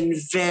have been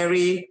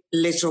very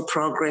little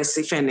progress,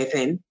 if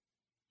anything.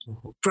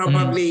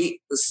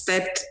 Probably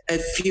stepped a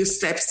few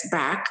steps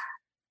back.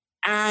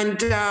 And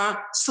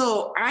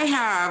so I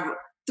have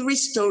 3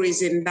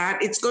 stories in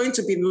that. It's going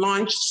to be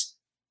launched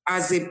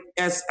as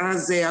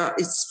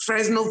it's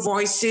Fresno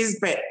Voices,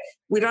 but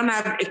we don't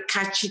have a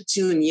catchy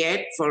tune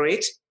yet for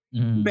it.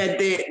 Mm. But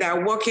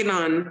they're working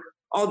on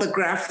all the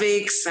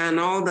graphics and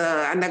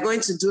and they're going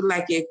to do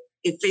like a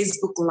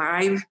Facebook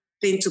Live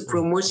thing to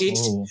promote it.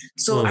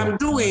 So I'm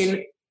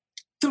doing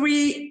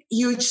 3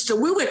 huge. So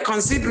we were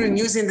considering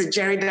using the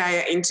Jerry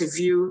Dyer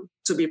interview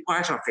to be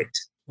part of it,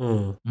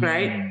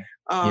 right?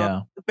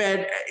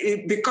 But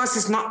because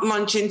it's not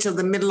launching till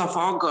the middle of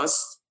August,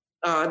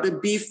 the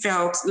B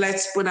felt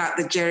let's put out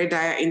the Jerry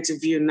Dyer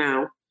interview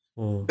now.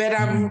 But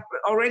I've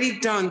already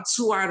done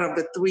 2 out of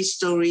the 3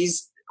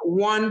 stories.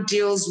 One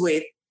deals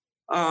with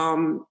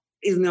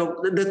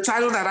the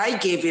title that I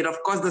gave it,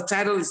 of course, the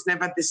title is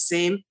never the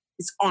same.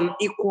 It's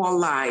Unequal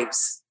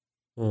Lives.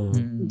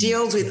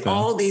 Deals with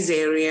all these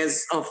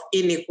areas of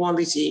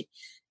inequality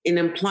in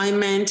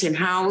employment, in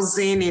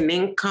housing, in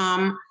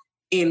income,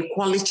 in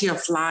quality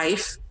of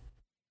life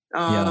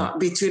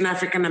between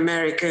African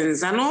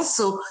Americans, and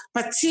also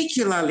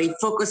particularly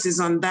focuses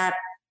on that.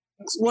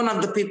 One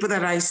of the people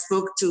that I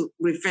spoke to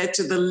referred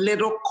to the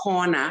little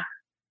corner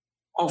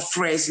of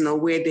Fresno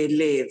where they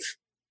live,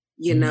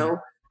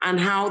 and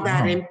how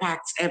that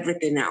impacts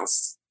everything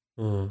else.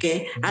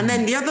 Okay. And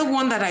then the other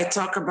one that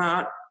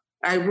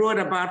I wrote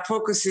about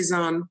focuses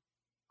on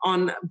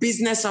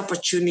business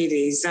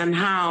opportunities and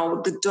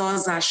how the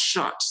doors are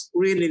shut,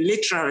 really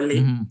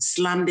literally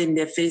slammed in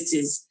their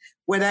faces,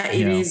 whether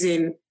it is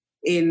in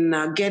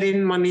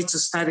getting money to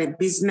start a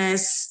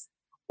business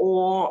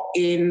or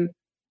in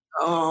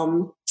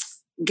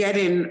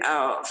getting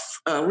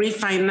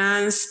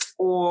refinanced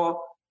or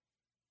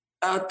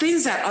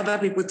things that other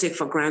people take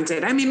for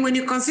granted. I mean, when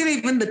you consider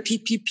even the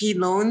PPP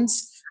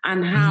loans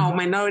and how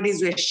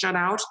minorities were shut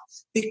out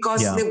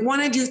because they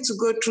wanted you to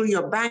go through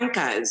your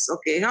bankers.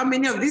 Okay, how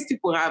many of these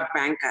people have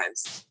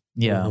bankers?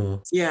 Yeah.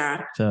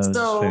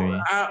 So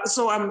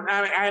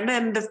and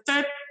then the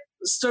third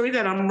story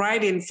that I'm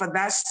writing for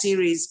that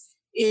series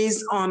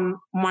is on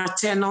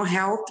maternal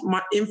health,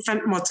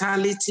 infant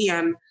mortality,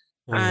 and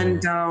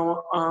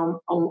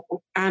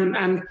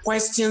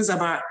questions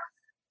about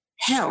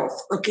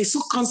health, okay, so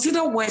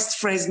consider West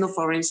Fresno,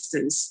 for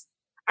instance,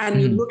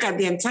 and you look at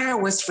the entire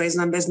West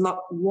Fresno, and there's not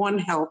one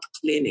health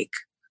clinic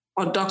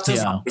or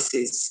doctor's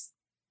offices,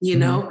 you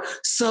know?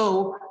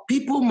 So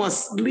people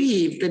must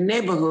leave the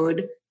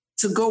neighborhood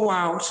to go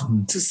out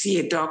to see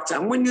a doctor.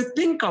 And when you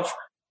think of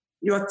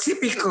your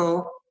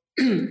typical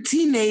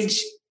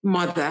teenage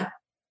mother,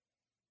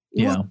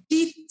 would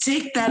she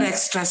take that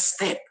extra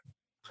step?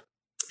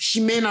 She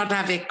may not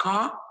have a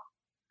car.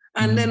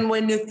 And then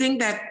when you think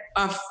that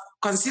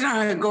consider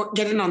her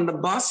getting on the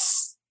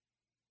bus,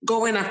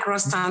 going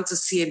across town to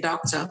see a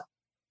doctor,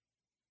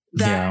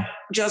 that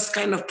just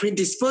kind of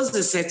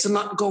predisposes her to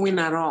not going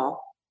at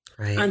all.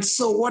 Right. And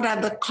so what are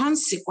the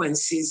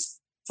consequences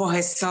for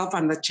herself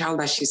and the child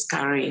that she's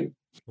carrying?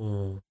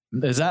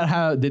 Is that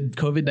how did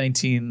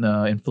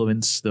COVID-19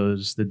 influence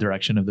the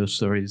direction of those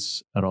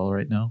stories at all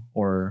right now?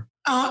 Or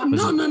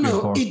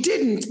no, it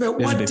didn't. But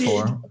what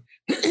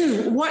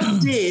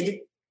did,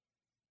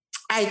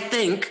 I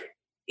think,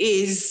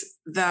 is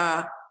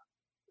the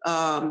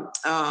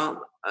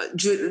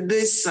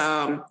this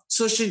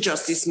social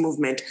justice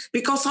movement,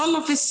 because all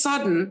of a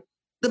sudden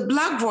the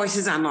Black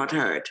voices are not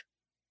heard.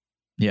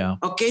 Yeah.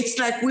 Okay, it's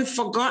like we've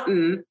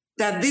forgotten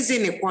that these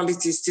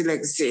inequalities still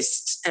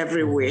exist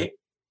everywhere.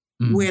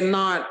 We're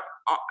not,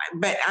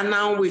 and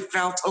now we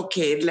felt,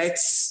 okay,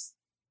 let's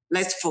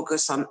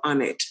focus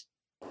on it.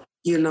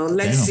 You know,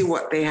 let's see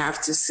what they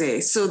have to say.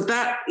 So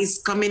that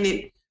is coming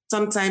in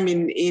sometime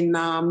in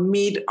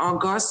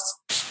mid-August,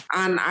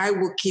 and I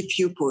will keep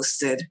you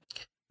posted.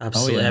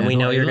 Absolutely, and we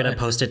know you're going to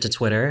post it to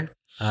Twitter.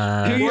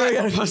 You're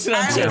going to post it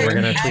on Twitter. Yeah, we're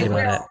going to tweet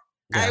about it.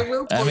 Yeah. I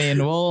will. Post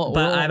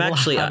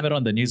we'll have it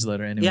on the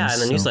newsletter anyway. Yeah, and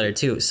the newsletter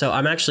too. So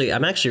I'm actually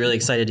really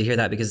excited to hear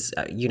that, because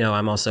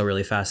I'm also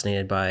really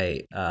fascinated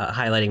by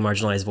highlighting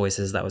marginalized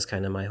voices. That was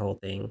kind of my whole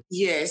thing.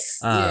 Yes.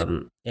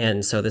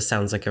 And so this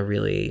sounds like a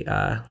really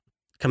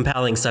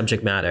compelling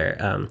subject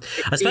matter,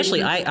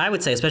 especially I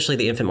would say especially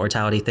the infant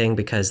mortality thing,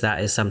 because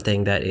that is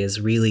something that is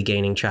really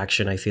gaining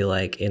traction, I feel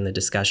like, in the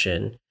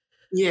discussion.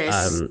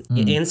 Yes.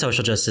 In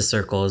social justice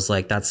circles,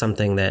 like that's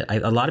something that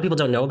a lot of people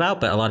don't know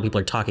about, but a lot of people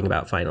are talking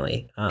about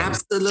finally.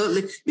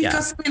 Absolutely.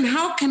 Because I mean,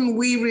 how can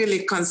we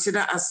really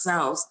consider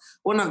ourselves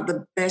one of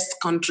the best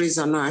countries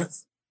on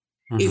earth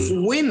if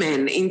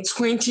women in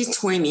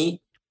 2020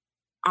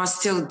 are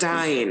still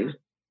dying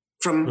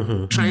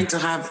from trying to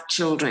have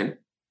children?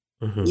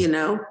 You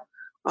know?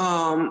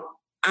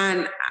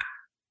 And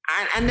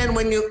then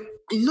when you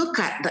look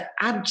at the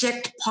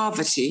abject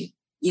poverty,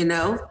 you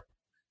know,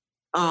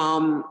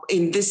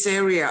 in this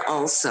area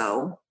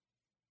also,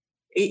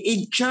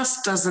 it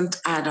just doesn't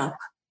add up,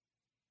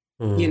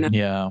 you know?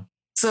 Yeah.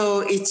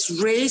 So it's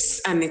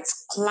race and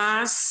it's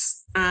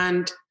class,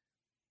 and,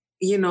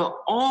 you know,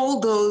 all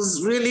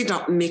those really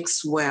don't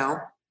mix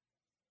well.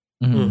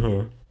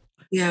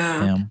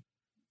 Yeah.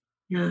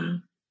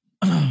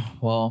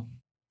 Well,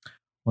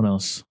 what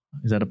else?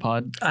 Is that a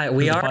pod?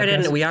 We are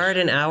at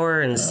an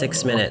hour and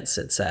 6 minutes,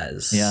 it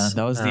says. Yeah,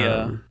 that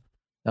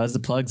was the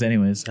plugs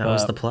anyways. That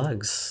was the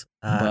plugs.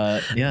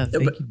 But yeah,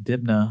 thank you,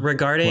 Dibna.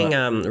 Regarding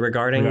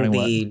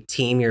the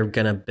team you're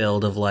gonna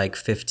build of like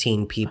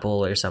 15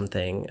 people or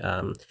something,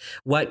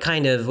 what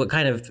kind of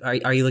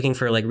are you looking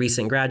for? Like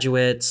recent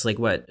graduates? Like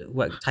what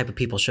type of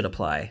people should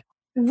apply?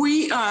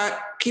 We are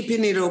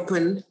keeping it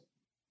open,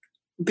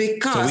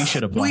 because so we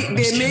should apply.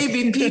 There may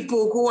be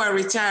people who are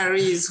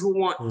retirees who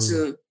want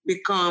to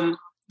become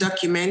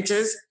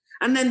documenters,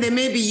 and then there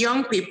may be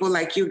young people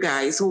like you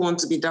guys who want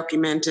to be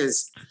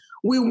documenters.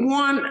 We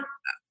want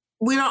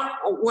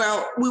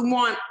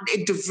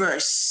a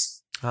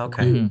diverse.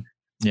 Okay.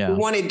 Yeah. We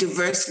want a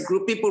diverse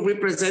group, people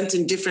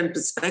representing different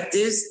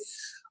perspectives,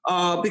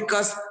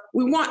 because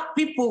we want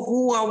people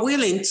who are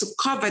willing to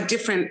cover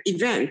different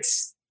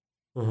events.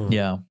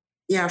 Yeah.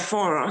 Yeah,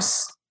 for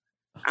us.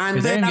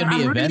 And then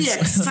I'm really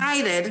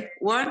excited.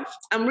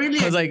 I'm really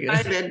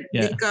excited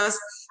because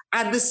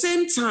at the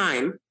same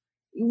time,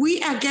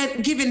 we are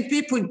giving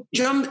people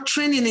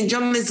training in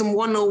journalism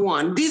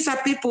 101. These are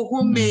people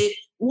who may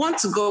want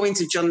to go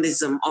into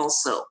journalism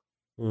also.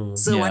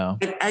 So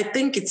I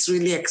think it's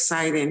really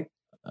exciting.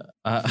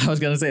 I was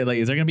going to say, like,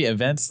 is there going to be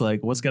events?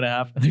 Like, what's going to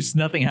happen? There's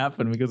nothing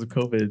happened because of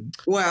COVID.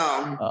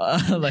 Well,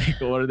 like,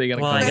 what are they going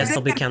to Well, I guess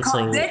they'll be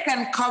canceling. They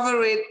can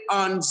cover it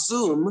on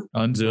Zoom.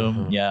 On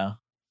Zoom, yeah.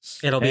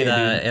 It'll be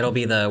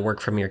the work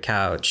from your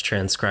couch,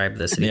 transcribe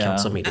the city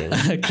council meeting.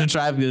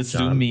 Transcribe the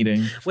Zoom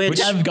meeting, which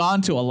I've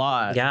gone to a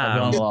lot. Yeah, I've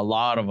gone to a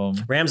lot of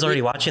them. Ram's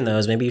already watching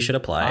those. Maybe you should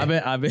apply.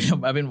 I've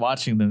been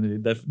watching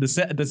them.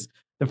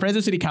 The Fresno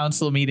City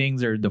Council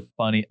meetings are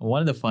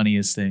one of the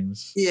funniest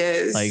things.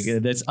 Yes, like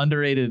that's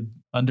underrated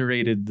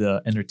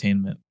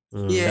entertainment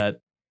that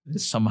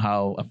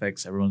somehow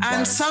affects everyone's lives.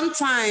 And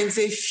sometimes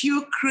a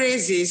few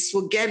crazies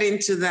will get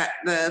into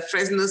the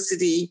Fresno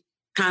City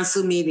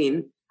Council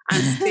meeting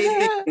and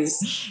say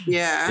things.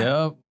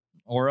 Yeah. Yep.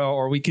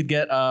 Or we could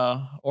get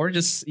or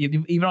just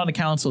even on the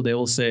council they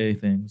will say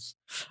things.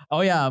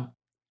 Oh yeah,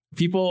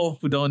 people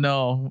who don't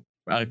know,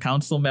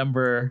 council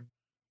member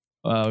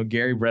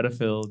Gary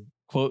Bredefield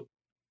quote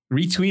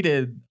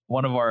retweeted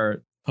one of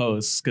our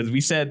posts because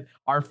we said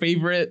our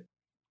favorite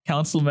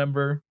council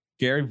member,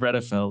 Gary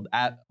Bredefeld,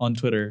 on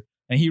Twitter.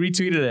 And he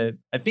retweeted it.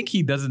 I think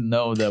he doesn't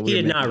know that he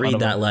did not read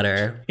that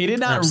letter. He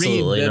did not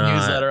Absolutely read the not.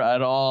 newsletter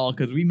at all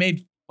because we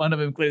made fun of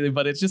him clearly,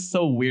 but it's just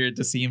so weird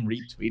to see him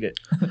retweet it.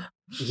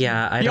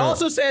 Yeah, he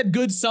also said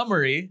good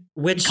summary,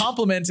 which he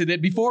complimented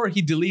it before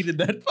he deleted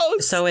that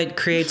post. So it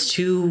creates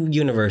two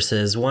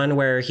universes, one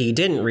where he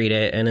didn't read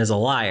it and is a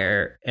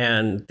liar,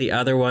 and the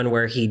other one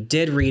where he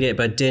did read it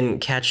but didn't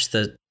catch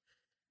the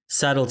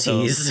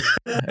subtleties.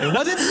 It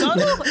wasn't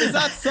subtle? It's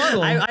not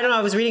subtle. I don't know.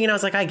 I was reading it and I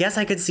was like, I guess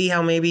I could see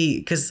how maybe,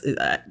 because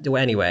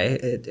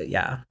anyway,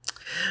 yeah.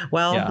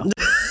 Well, yeah.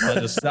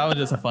 That was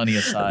just a funny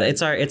aside.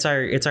 It's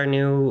our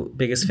new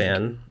biggest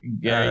fan.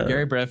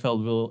 Gary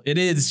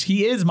Bredefeld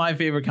he is my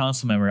favorite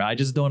council member. I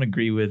just don't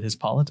agree with his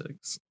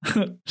politics.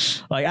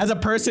 Like as a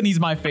person, he's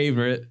my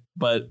favorite,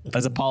 but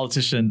as a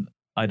politician,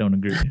 I don't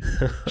agree.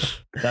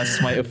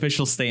 That's my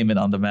official statement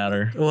on the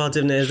matter. Well,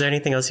 Dimna, is there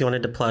anything else you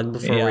wanted to plug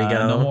before we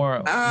go? No more.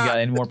 You got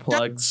any more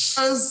plugs?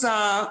 Those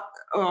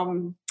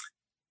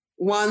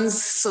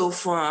ones so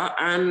far,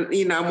 and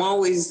I'm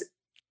always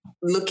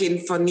looking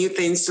for new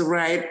things to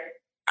write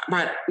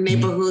about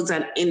neighborhoods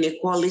and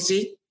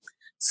inequality.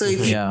 So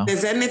if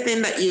there's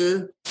anything that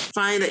you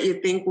find that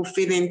you think will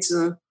fit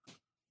into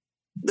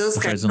those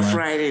kinds of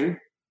writing.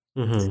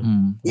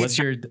 What's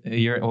your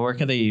where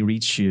can they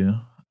reach you?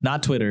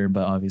 Not Twitter,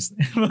 but obviously.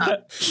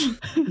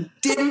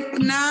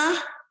 Dimna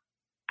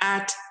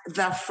at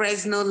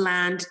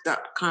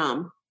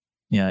thefresnoland.com.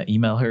 Yeah,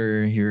 email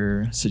her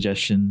your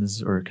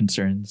suggestions or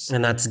concerns.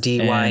 And that's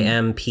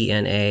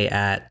DYMPNA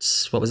at,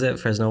 what was it,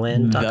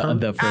 Fresnoland.com?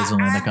 The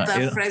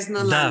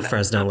Fresnoland.com.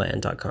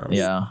 Thefresnoland.com.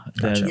 Yeah.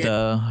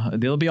 Gotcha.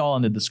 They'll be all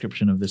in the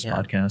description of this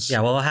podcast. Yeah,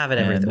 we'll have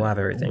everything. We'll have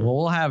everything.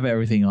 We'll have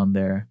everything on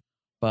there.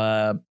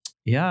 But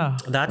yeah.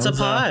 That's a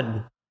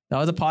pod. That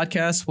was a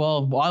podcast.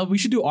 Well, we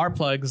should do our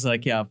plugs.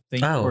 Like, thank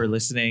you for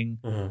listening.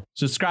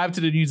 Subscribe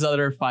to the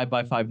newsletter,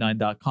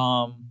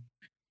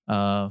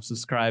 5by59.com.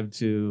 Subscribe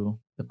to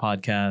the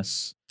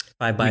podcast.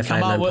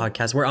 5by59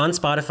 podcast. We're on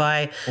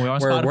Spotify.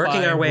 We're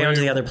working our way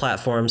onto the other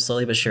platforms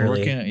slowly but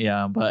surely. And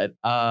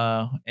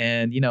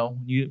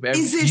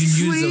is it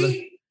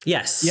free?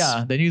 Yes.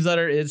 Yeah, the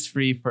newsletter is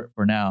free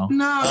for now.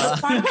 No,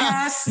 the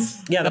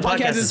podcast. Yeah, the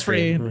podcast is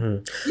free.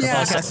 Yeah,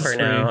 also for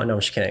now. No, I'm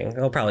just kidding.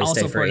 It'll probably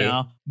stay free for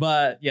now.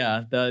 But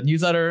yeah, the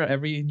newsletter,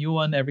 every new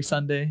one every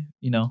Sunday.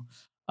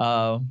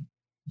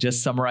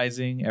 Just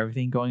summarizing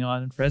everything going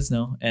on in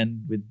Fresno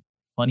and with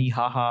funny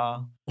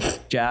haha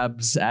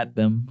jabs at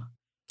them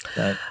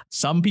that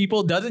some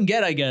people doesn't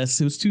get. I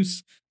guess it was too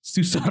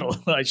subtle.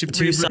 I should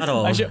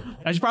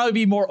probably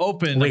be more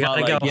open. We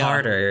gotta go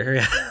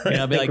harder.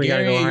 Yeah, be like,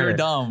 Gary, you're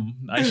dumb.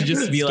 I should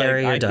just be like,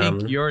 I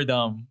think you're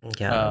dumb.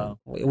 Yeah,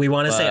 we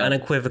want to say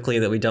unequivocally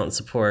that we don't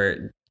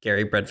support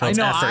Gary Bredfeld's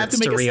efforts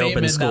to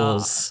reopen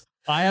schools.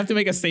 I have to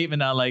make a statement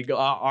now, like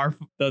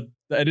the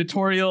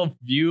editorial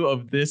view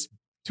of this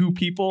two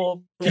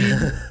people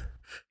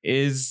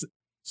is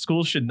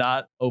schools should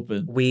not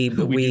open.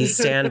 We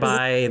stand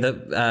by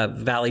the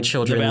Valley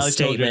Children's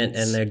statement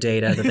and their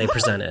data that they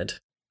presented.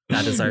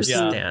 That is our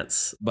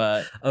stance.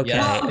 But okay,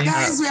 well,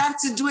 guys, we have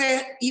to do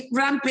a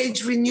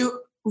Rampage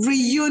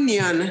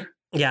reunion.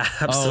 Yeah,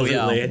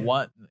 absolutely.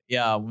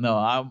 No,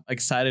 I'm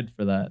excited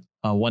for that.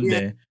 One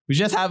day we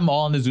just have them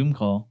all on the Zoom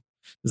call.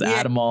 Just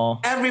add them all.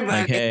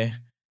 Everybody. Like, hey,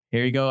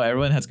 here you go.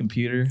 Everyone has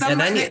computer.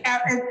 Somebody,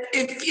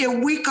 if a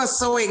week or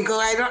so ago,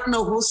 I don't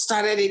know who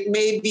started it.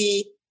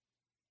 Maybe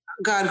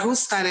who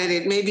started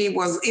it? Maybe it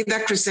was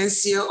either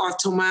Crescencio or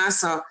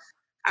Tommaso.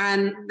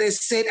 And they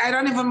said, I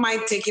don't even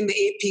mind taking the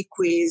AP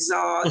quiz,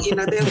 or they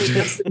would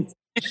just.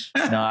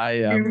 No,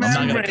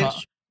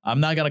 I'm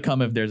not gonna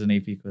come if there's an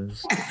AP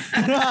quiz.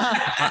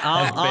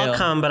 I'll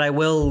come, but I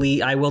will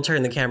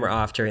turn the camera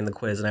off during the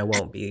quiz, and I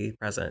won't be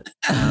present.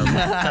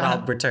 But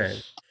I'll return.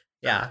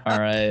 Yeah. All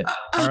right,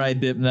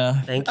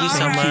 Dimna. Thank you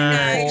so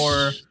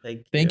much.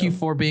 Thank you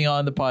for being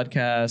on the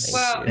podcast.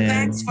 Well,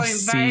 thanks for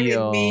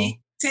inviting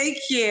me. Take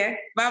care.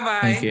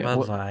 Bye-bye.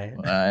 Bye-bye.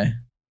 Bye.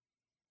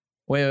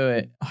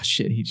 Wait. Oh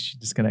shit, she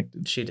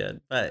disconnected. She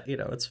did, but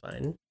it's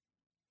fine.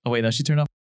 Oh wait, no, she turned off.